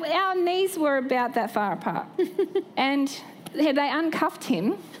 Yeah, like our knees were about that far apart. And they uncuffed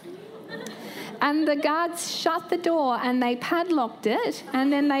him, and the guards shut the door and they padlocked it,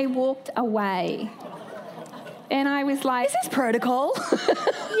 and then they walked away. And I was like, is this protocol?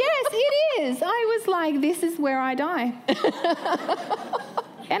 Yes, it is. I was like, this is where I die.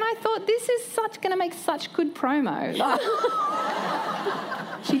 And I thought, this is going to make such good promo.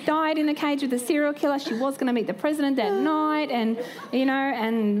 She died in a cage with a serial killer. She was going to meet the president that night, and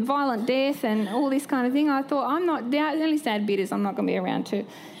and violent death and all this kind of thing. I thought, the only sad bit is I'm not going to be around to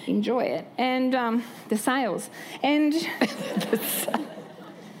enjoy it. And the sales. And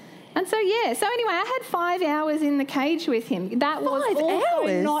and so anyway, I had 5 hours in the cage with him. That was 5 also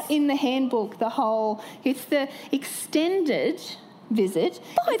hours? not in the handbook. It's the extended visit.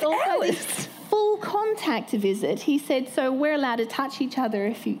 5 hours? This full contact visit. He said, so we're allowed to touch each other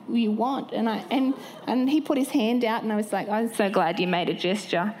if you want. And he put his hand out, and I was like, I'm so glad you made a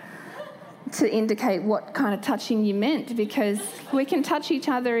gesture to indicate what kind of touching you meant, because we can touch each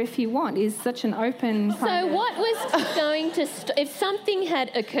other if you want is such an open So what was going to... if something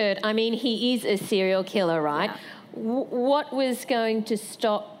had occurred, I mean, he is a serial killer, right? Yeah. What was going to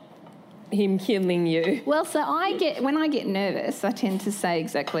stop him killing you? Well, so when I get nervous, I tend to say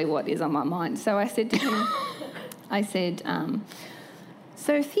exactly what is on my mind. So I said to him,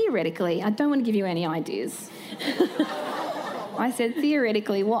 so theoretically, I don't want to give you any ideas. I said,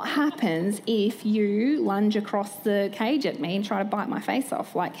 theoretically, what happens if you lunge across the cage at me and try to bite my face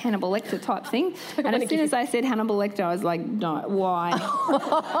off, like Hannibal Lecter type thing? And as soon as I said Hannibal Lecter, I was like, no, why?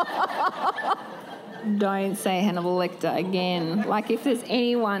 Don't say Hannibal Lecter again. Like, if there's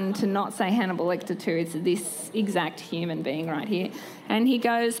anyone to not say Hannibal Lecter to, it's this exact human being right here. And he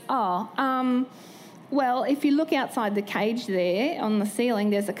goes, well, if you look outside the cage there on the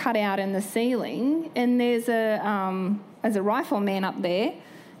ceiling, there's a cutout in the ceiling, and there's a rifleman up there,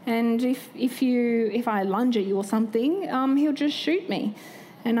 and if I lunge at you or something, he'll just shoot me.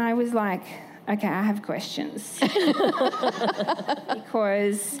 And I was like, okay, I have questions.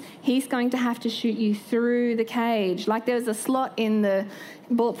 Because he's going to have to shoot you through the cage. Like, there's a slot in the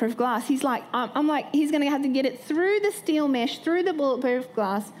bulletproof glass. He's like, I'm like, he's going to have to get it through the steel mesh, through the bulletproof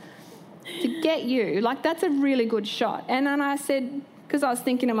glass to get you. Like, that's a really good shot. And then I said, because I was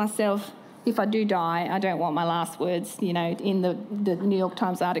thinking to myself, if I do die, I don't want my last words, in the New York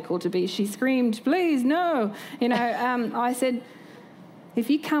Times article to be, she screamed, please, no. I said, if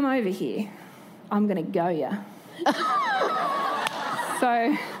you come over here, I'm going to go you.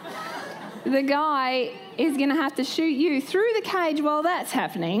 So the guy is going to have to shoot you through the cage while that's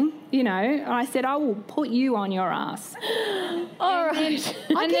happening. I said, I will put you on your ass. All right.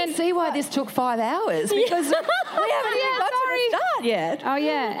 I can see why this took 5 hours, because we haven't even got to the start yet. Oh,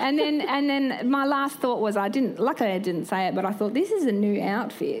 yeah. And then my last thought was, luckily I didn't say it, but I thought, this is a new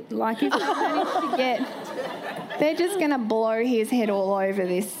outfit. Like, if I manage to get... They're just going to blow his head all over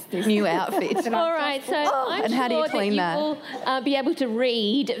this new outfit. All right, so I'm and sure how do you clean that you will be able to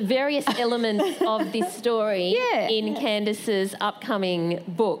read various elements of this story in Candice's upcoming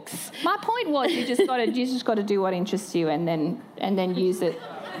books. My point was, you just got to do what interests you, and then use it.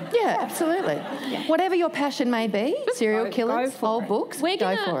 Yeah, absolutely. Yeah. Whatever your passion may be, serial killers, old books, We're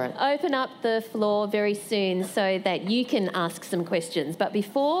go going for it. to open up the floor very soon so that you can ask some questions. But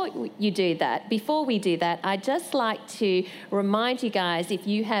before we do that, I'd just like to remind you guys, if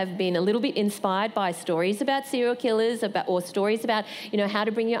you have been a little bit inspired by stories about serial killers or stories about, how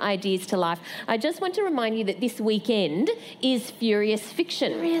to bring your ideas to life, I just want to remind you that this weekend is Furious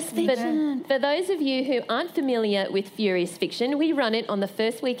Fiction. For those of you who aren't familiar with Furious Fiction, we run it on the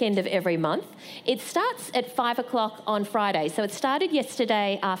first weekend of every month. It starts at 5 o'clock on Friday. So it started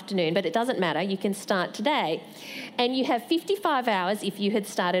yesterday afternoon, but it doesn't matter. You can start today. And you have 55 hours, if you had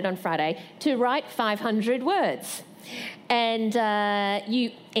started on Friday, to write 500 words. And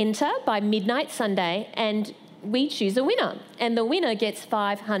you enter by midnight Sunday, and we choose a winner. And the winner gets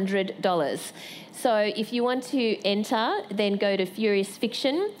 $500. So if you want to enter, then go to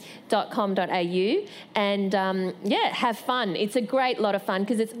furiousfiction.com.au and, have fun. It's a great lot of fun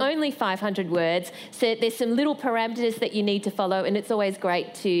because it's only 500 words. So there's some little parameters that you need to follow, and it's always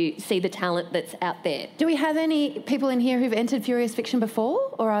great to see the talent that's out there. Do we have any people in here who've entered Furious Fiction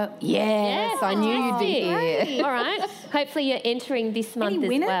before? Yes, I knew you'd be here. All right. Hopefully you're entering this month as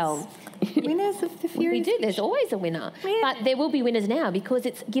well. Winners of the Furious We do. There's always a winner. Yeah. But there will be winners now because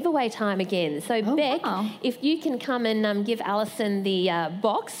it's giveaway time again. So, Beck, if you can come and give Alison the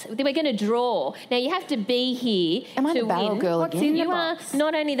box, then we're going to draw. Now, you have to be here Am I to the barrel win. girl What's again? in the You box? are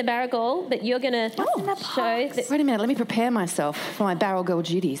not only the barrel girl, but you're going to show... Wait a minute, let me prepare myself for my barrel girl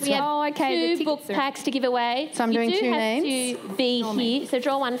duties. We have two book packs to give away. So I'm doing two names? You do have to be here. So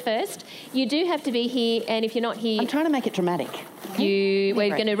draw one first. You do have to be here, and if you're not here... I'm trying to make it dramatic. We're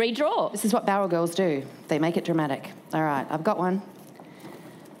going to redraw. This is what barrel girls do. They make it dramatic. All right, I've got one.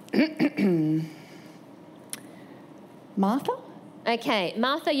 Martha? Okay,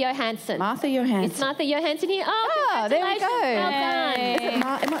 Martha Johansson. Martha Johansson. Is Martha Johansson here? Oh, there we go. Well done. Is it it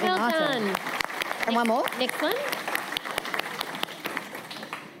might be Well Martha. done. And one more. Next one.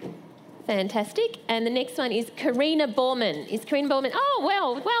 Fantastic. And the next one is Karina Borman. Is Karina Borman? Oh,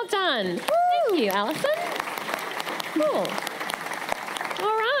 well done. Thank you, Alison. Cool.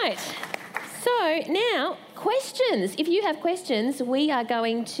 All right. So now, questions. If you have questions, we are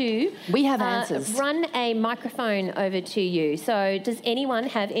going to... We have answers. Run a microphone over to you. So does anyone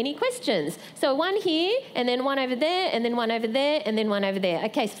have any questions? So one here, and then one over there, and then one over there, and then one over there.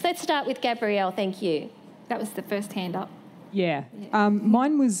 Okay, so let's start with Gabrielle. Thank you. That was the first hand up. Yeah.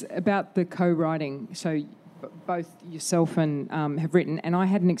 Mine was about the co-writing. So both yourself and have written, and I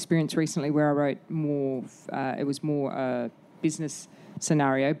had an experience recently where I wrote more, it was more a business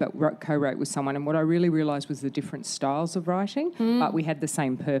scenario, but co-wrote with someone, and what I really realised was the different styles of writing, but we had the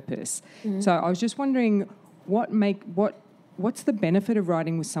same purpose. So I was just wondering what's the benefit of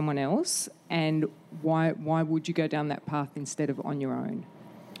writing with someone else, and why would you go down that path instead of on your own?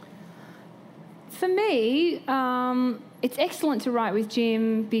 For me, it's excellent to write with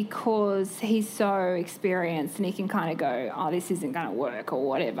Jim because he's so experienced and he can kind of go, oh, this isn't going to work or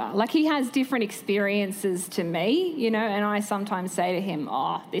whatever. Like, he has different experiences to me, you know, and I sometimes say to him,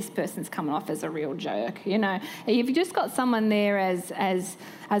 oh, this person's coming off as a real jerk, you know. If you've just got someone there as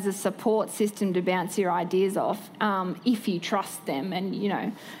a support system to bounce your ideas off, if you trust them, and, you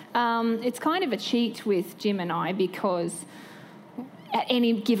know, it's kind of a cheat with Jim and I because... at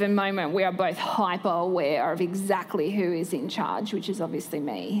any given moment, we are both hyper aware of exactly who is in charge, which is obviously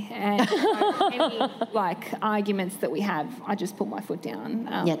me. And any arguments that we have, I just put my foot down.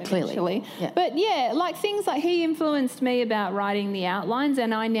 Clearly. Yeah. But yeah, like things like he influenced me about writing the outlines,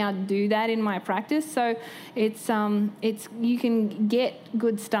 and I now do that in my practice. So it's you can get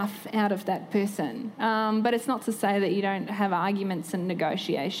good stuff out of that person, but it's not to say that you don't have arguments and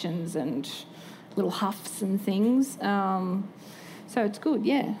negotiations and little huffs and things. So it's good,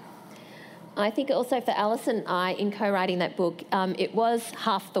 yeah. I think also for Alison and I, in co-writing that book, it was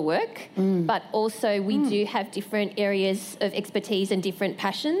half the work, but also we do have different areas of expertise and different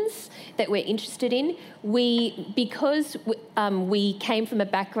passions that we're interested in. Because we came from a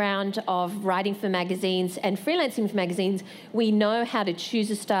background of writing for magazines and freelancing for magazines, we know how to choose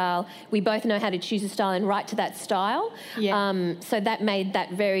a style. We both know how to choose a style and write to that style. Yeah. So that made that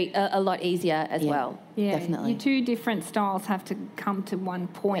a lot easier as well. Yeah, definitely. Your two different styles have to come to one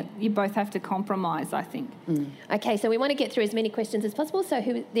point. You both have to compromise, I think. Okay, so we want to get through as many questions as possible. So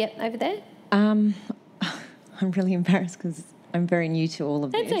over there? I'm really embarrassed because I'm very new to all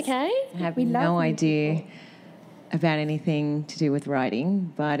of this. That's okay. I have no idea about anything to do with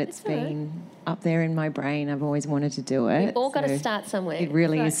writing, but it's been up there in my brain. I've always wanted to do it. We've all got to start somewhere. It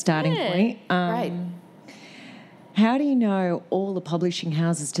really is starting point. Right. How do you know all the publishing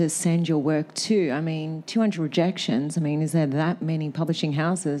houses to send your work to? I mean, 200 rejections. I mean, is there that many publishing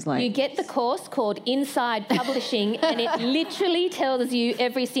houses? You get the course called Inside Publishing, and it literally tells you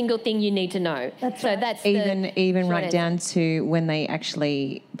every single thing you need to know. That's even right down to when they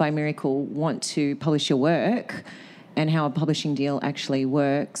actually, by miracle, want to publish your work, and how a publishing deal actually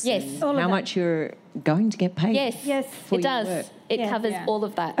works. Yes, and how much you're going to get paid. Yes, it does. Work. It covers all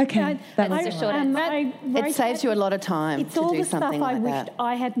of that. Okay, It saves you a lot of time it's to all do the stuff something I like wished that.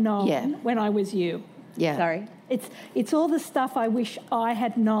 I had known when I was you. Yeah. Sorry. It's all the stuff I wish I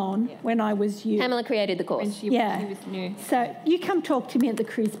had known when I was you. Pamela created the course. She was new. So you come talk to me at the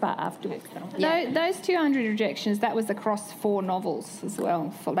cruise bar afterwards. Those 200 rejections, that was across 4 novels as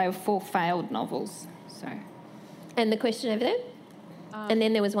well. They were 4 failed novels. So. And the question over there? And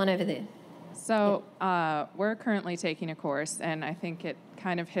then there was one over there. So we're currently taking a course, and I think it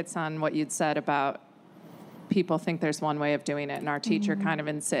kind of hits on what you'd said about people think there's one way of doing it, and our teacher kind of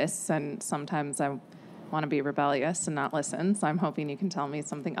insists, and sometimes I want to be rebellious and not listen, so I'm hoping you can tell me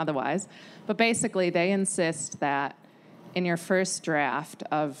something otherwise. But basically, they insist that in your first draft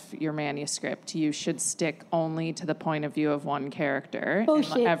of your manuscript, you should stick only to the point of view of one character.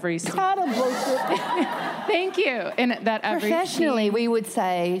 Bullshit. Total bullshit. Thank you. And that every Professionally, we would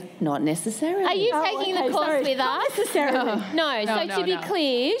say not necessarily. Are you taking the course with us? Necessarily. No. So to be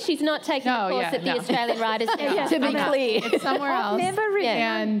clear, she's not taking the course at the Australian Writers Guild. To be clear. It's somewhere else. Never written.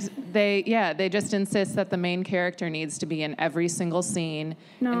 And they just insist that the main character needs to be in every single scene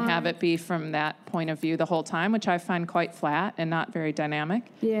and have it be from that point of view the whole time, which I find quite flat and not very dynamic.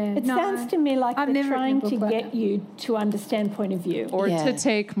 Yeah. It sounds to me like they're trying to like get you to understand point of view. Or to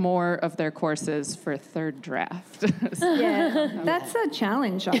take more of their courses for third draft. That's a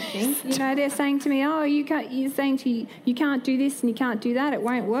challenge, I think. You know, they're saying to me, "Oh, you can't do this and you can't do that. It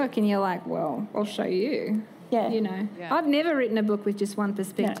won't work." And you're like, "Well, I'll show you." Yeah. You know, Yeah. I've never written a book with just one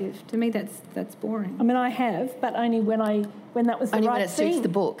perspective. To me, that's boring. I mean, I have, but only when that was the Only right when it suits thing. the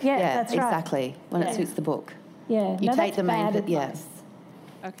book. Yeah, that's right. exactly. When Yeah. it suits the book. Yeah, You no, take that's the main bad bit, yeah. advice.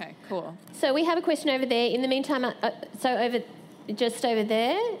 Okay, cool. So we have a question over there. In the meantime, just over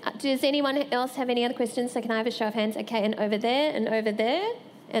there. Does anyone else have any other questions? So can I have a show of hands? Okay, and over there, and over there,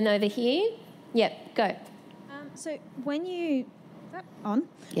 and over here. Yep, go. So when you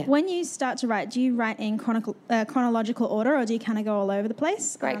Yeah. when you start to write, do you write in chronological order, or do you kind of go all over the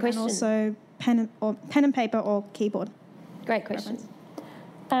place? Great question. And also pen and paper or keyboard. Great question.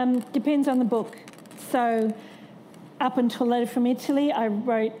 Depends on the book. So up until Letter from Italy,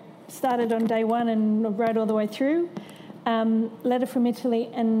 I started on day one and wrote all the way through. Letter from Italy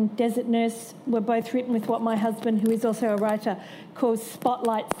and Desert Nurse were both written with what my husband, who is also a writer, calls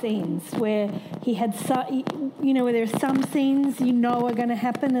spotlight scenes, where he had, where there are some scenes you know are going to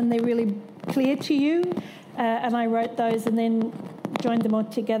happen and they're really clear to you. And I wrote those and then joined them all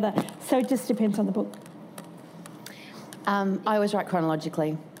together. So it just depends on the book. I always write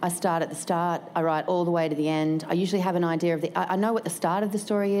chronologically. I start at the start. I write all the way to the end. I usually have an idea of I know what the start of the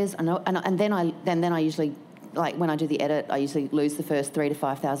story is. I know, and then I usually, like when I do the edit, I usually lose the first 3,000 to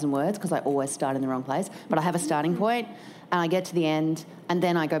 5,000 words because I always start in the wrong place. But I have a starting point, and I get to the end, and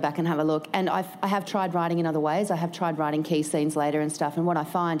then I go back and have a look. And I have tried writing in other ways. I have tried writing key scenes later and stuff. And what I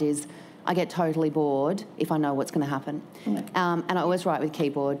find is I get totally bored if I know what's going to happen. And I always write with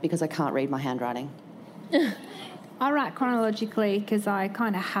keyboard because I can't read my handwriting. I write chronologically because I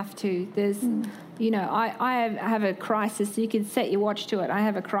kind of have to. There's, I have a crisis. You could set your watch to it. I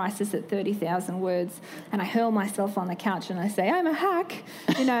have a crisis at 30,000 words, and I hurl myself on the couch and I say, I'm a hack,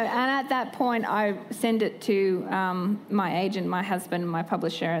 And at that point, I send it to my agent, my husband, my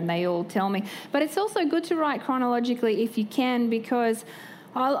publisher, and they all tell me. But it's also good to write chronologically if you can, because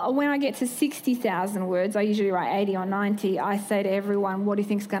when I get to 60,000 words, I usually write 80 or 90, I say to everyone, what do you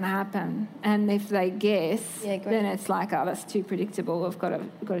think's going to happen? And if they guess, then it's like, oh, that's too predictable. We've got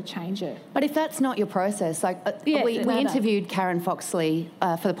to change it. But if that's not your process, we interviewed Karen Foxley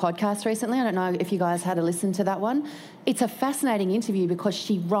for the podcast recently. I don't know if you guys had a listen to that one. It's a fascinating interview because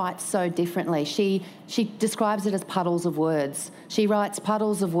she writes so differently. She describes it as puddles of words. She writes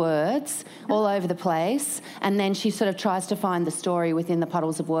puddles of words all over the place, and then she sort of tries to find the story within the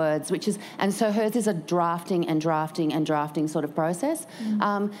puddles of words, and so hers is a drafting sort of process.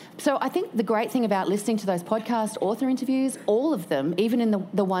 So I think the great thing about listening to those podcast author interviews, all of them, even in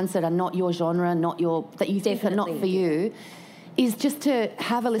the ones that are not your genre, that you think are not for you, is just to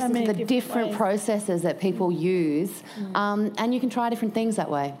have a listen to the different processes that people use, and you can try different things that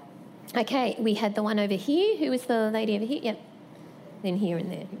way. Okay, we had the one over here. Who was the lady over here? Yep. Then here and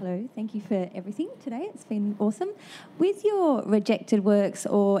there. Hello, thank you for everything today. It's been awesome. With your rejected works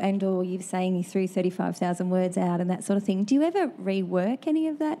or you're saying you threw 35,000 words out and that sort of thing, do you ever rework any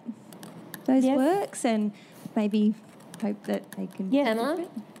of those works and maybe hope that they can... Yes.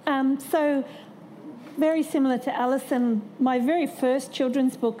 Pamela? So very similar to Alison, my very first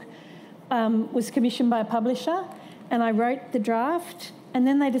children's book was commissioned by a publisher, and I wrote the draft, and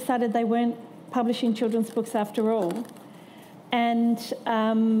then they decided they weren't publishing children's books after all. And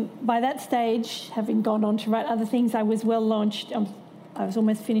by that stage, having gone on to write other things, I was well launched. I was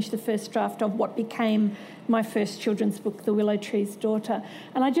almost finished the first draft of what became my first children's book, The Willow Tree's Daughter.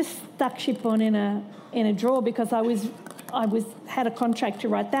 And I just stuck Shipborn in a drawer because I had a contract to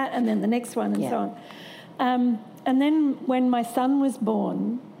write that and then the next one and so on. And then when my son was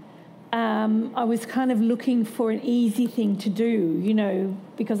born, I was kind of looking for an easy thing to do,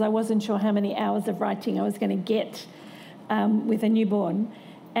 because I wasn't sure how many hours of writing I was going to get with a newborn.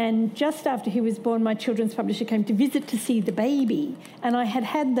 And just after he was born, my children's publisher came to visit to see the baby, and I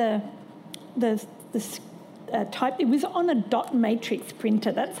had the type. It was on a dot matrix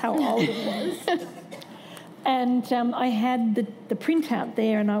printer. That's how old it was. And I had the printout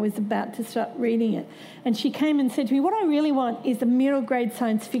there, and I was about to start reading it. And she came and said to me, what I really want is a middle-grade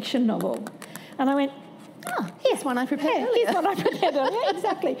science fiction novel. And I went, Here's one I prepared earlier. Here's one I prepared earlier,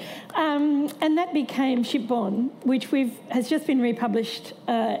 exactly. And that became Shipborn, which has just been republished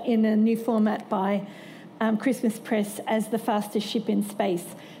in a new format by Christmas Press as The Fastest Ship in Space.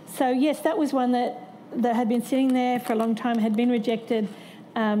 So, yes, that was one that had been sitting there for a long time, had been rejected.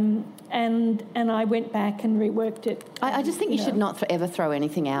 And I went back and reworked it. I just think you should not ever throw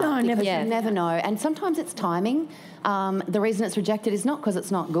anything out. No, never. You never know. And sometimes it's timing. The reason it's rejected is not because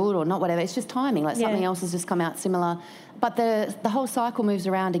it's not good or not whatever. It's just timing. Like something else has just come out similar. But the whole cycle moves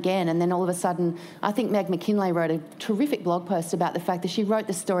around again, and then all of a sudden, I think Meg McKinlay wrote a terrific blog post about the fact that she wrote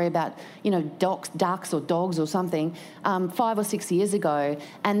this story about, ducks or dogs or something 5 or 6 years ago,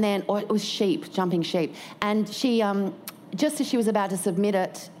 and then, or it was sheep, jumping sheep, and she... just as she was about to submit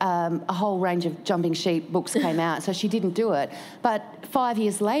it, a whole range of jumping sheep books came out, so she didn't do it. But 5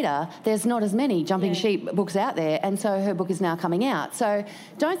 years later, there's not as many jumping sheep books out there, and so her book is now coming out. So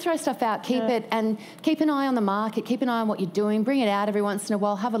don't throw stuff out. Keep it, and keep an eye on the market, keep an eye on what you're doing, bring it out every once in a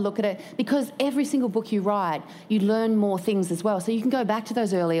while, have a look at it, because every single book you write, you learn more things as well. So you can go back to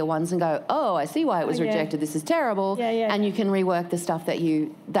those earlier ones and go, oh, I see why it was rejected, this is terrible, and you can rework the stuff that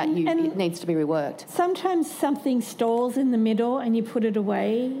it needs to be reworked. Sometimes something stalls in the middle and you put it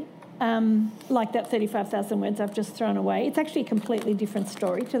away, like that 35,000 words I've just thrown away. It's actually a completely different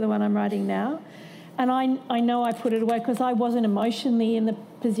story to the one I'm writing now. And I know I put it away because I wasn't emotionally in the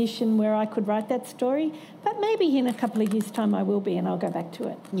position where I could write that story. But maybe in a couple of years' time I will be, and I'll go back to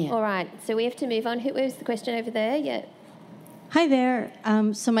it. Yeah. All right, so we have to move on. Who was the question over there? Yeah. Hi there.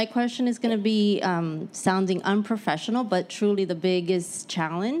 So my question is going to be sounding unprofessional, but truly the biggest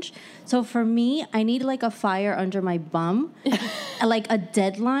challenge. So for me, I need like a fire under my bum, like a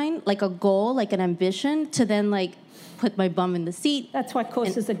deadline, like a goal, like an ambition to then like put my bum in the seat. That's why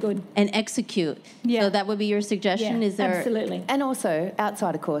courses are good. And execute. Yeah. So that would be your suggestion? Yeah, is there... absolutely. And also,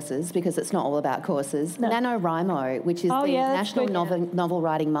 outside of courses, because it's not all about courses, NaNoWriMo, which is the National Novel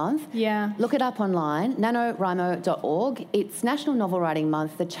Writing Month. Yeah. Look it up online, nanowrimo.org. It's National Novel Writing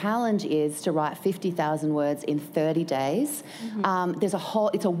Month. The challenge is to write 50,000 words in 30 days. Mm-hmm.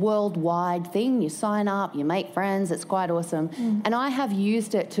 It's a worldwide thing. You sign up, you make friends, it's quite awesome. Mm. And I have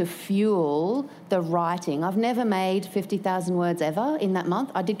used it to fuel the writing. I've never made 50,000 words ever in that month.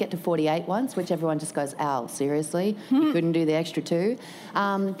 I did get to 48 once, which everyone just goes, Al, seriously? You couldn't do the extra 2?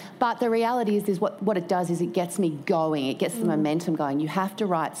 But the reality is what it does is it gets me going. It gets the momentum going. You have to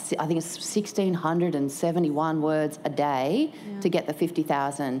write, I think it's 1,671 words a day to get the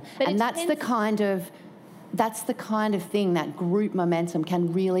 50,000. And that's the kind of thing, that group momentum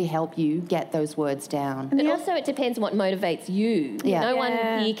can really help you get those words down. But also it depends on what motivates you. Yeah. No one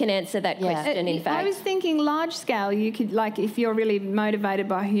here can answer that question, in fact. I was thinking large scale, you could, like, if you're really motivated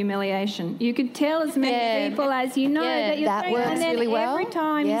by humiliation, you could tell as many people as you know that you're that doing, works and then really well. every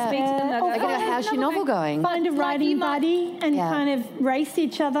time you speak to them, they'll go, how's your novel going? Find a writing buddy and kind of race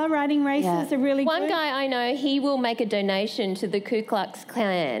each other. Writing races are really good. One guy I know, he will make a donation to the Ku Klux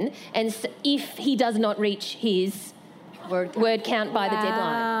Klan, and if he does not reach his word count by the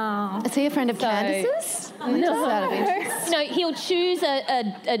deadline. Is he a friend of Candace's? No, he'll choose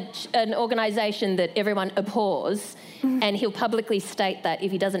an organisation that everyone abhors, and he'll publicly state that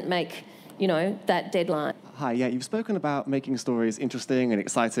if he doesn't make, that deadline. Hi, you've spoken about making stories interesting and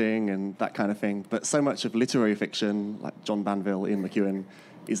exciting and that kind of thing, but so much of literary fiction, like John Banville, Ian McEwan,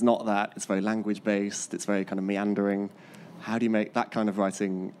 is not that. It's very language-based, it's very kind of meandering. How do you make that kind of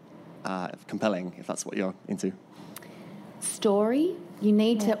writing compelling, if that's what you're into? Story. You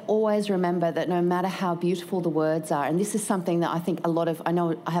need to always remember that no matter how beautiful the words are, and this is something that I think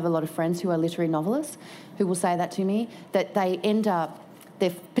I have a lot of friends who are literary novelists who will say that to me, that they end up,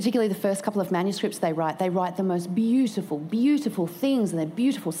 particularly the first couple of manuscripts they write the most beautiful, beautiful things, and they're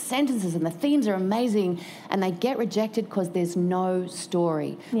beautiful sentences, and the themes are amazing, and they get rejected because there's no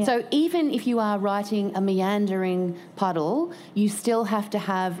story. Yeah. So even if you are writing a meandering puddle, you still have to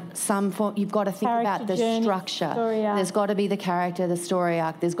have some form. You've got to think about the structure. There's got to be the character, the story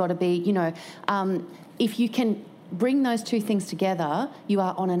arc. There's got to be, if you can bring those two things together, you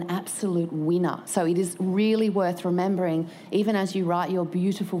are on an absolute winner. So it is really worth remembering, even as you write your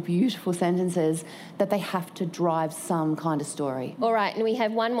beautiful, beautiful sentences, that they have to drive some kind of story. All right, and we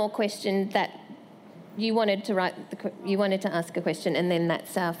have one more question that you wanted to ask a question, and then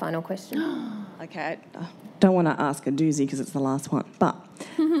that's our final question. Okay, I don't want to ask a doozy because it's the last one, but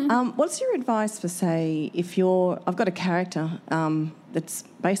what's your advice for, say, if I've got a character that's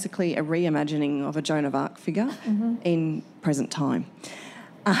basically a reimagining of a Joan of Arc figure in present time.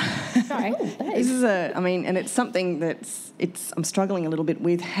 Sorry. This is and it's something I'm struggling a little bit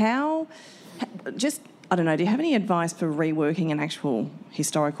with. I don't know, do you have any advice for reworking an actual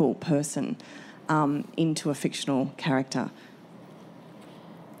historical person into a fictional character?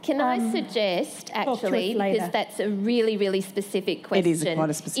 Can I suggest, actually, because that's a really, really specific question. It is quite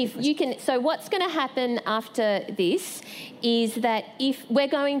a specific question. So what's going to happen after this is that if we're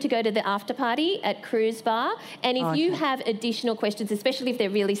going to go to the after party at Cruise Bar, and if you have additional questions, especially if they're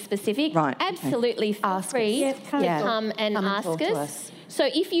really specific, absolutely feel free to come and ask us. So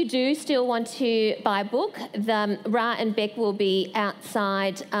if you do still want to buy a book, Ra and Beck will be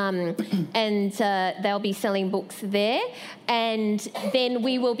outside and they'll be selling books there, and then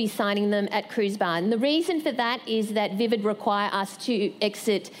we will be signing them at Cruise Bar. And the reason for that is that Vivid require us to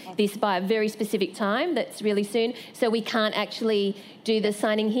exit this by a very specific time that's really soon, so we can't actually do the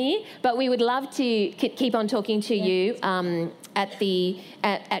signing here. But we would love to keep on talking to you at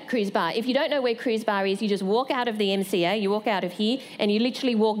Cruise Bar. If you don't know where Cruise Bar is, you just walk out of the MCA, you walk out of here, and you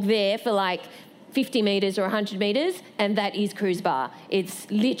literally walk there for like 50 metres or 100 metres, and that is Cruise Bar. It's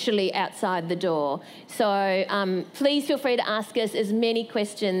literally outside the door. So please feel free to ask us as many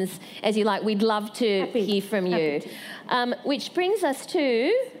questions as you like. We'd love to hear from you. Which brings us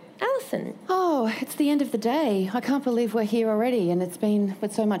to Alison. Oh, it's the end of the day. I can't believe we're here already, and it's been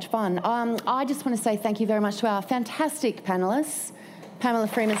so much fun. I just want to say thank you very much to our fantastic panellists, Pamela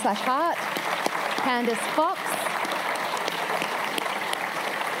Freeman/Hart, Candice Fox.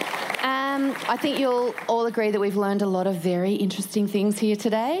 I think you'll all agree that we've learned a lot of very interesting things here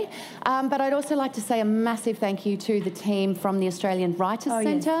today. But I'd also like to say a massive thank you to the team from the Australian Writers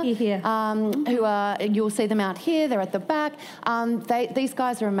Centre, who are, you'll see them out here, they're at the back. These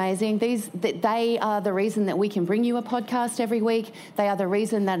guys are amazing. They are the reason that we can bring you a podcast every week. They are the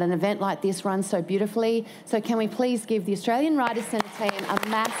reason that an event like this runs so beautifully. So can we please give the Australian Writers Centre team a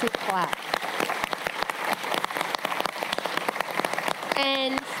massive clap.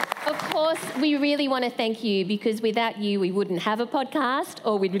 And of course, we really want to thank you, because without you, we wouldn't have a podcast,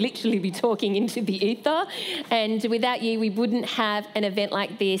 or we'd literally be talking into the ether. And without you, we wouldn't have an event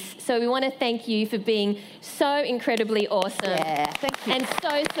like this. So we want to thank you for being so incredibly awesome. Thank you. And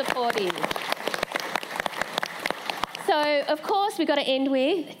so supportive. So, of course, we've got to end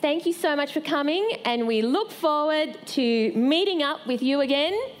with thank you so much for coming, and we look forward to meeting up with you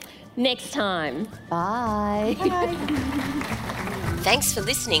again next time. Bye. Thanks for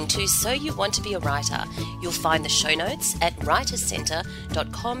listening to So You Want to Be a Writer. You'll find the show notes at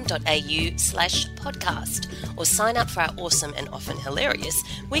writerscentre.com.au/podcast, or sign up for our awesome and often hilarious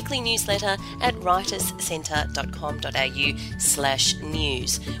weekly newsletter at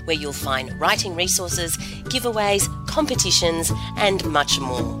writerscentre.com.au/news, where you'll find writing resources, giveaways, competitions, and much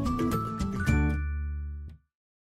more.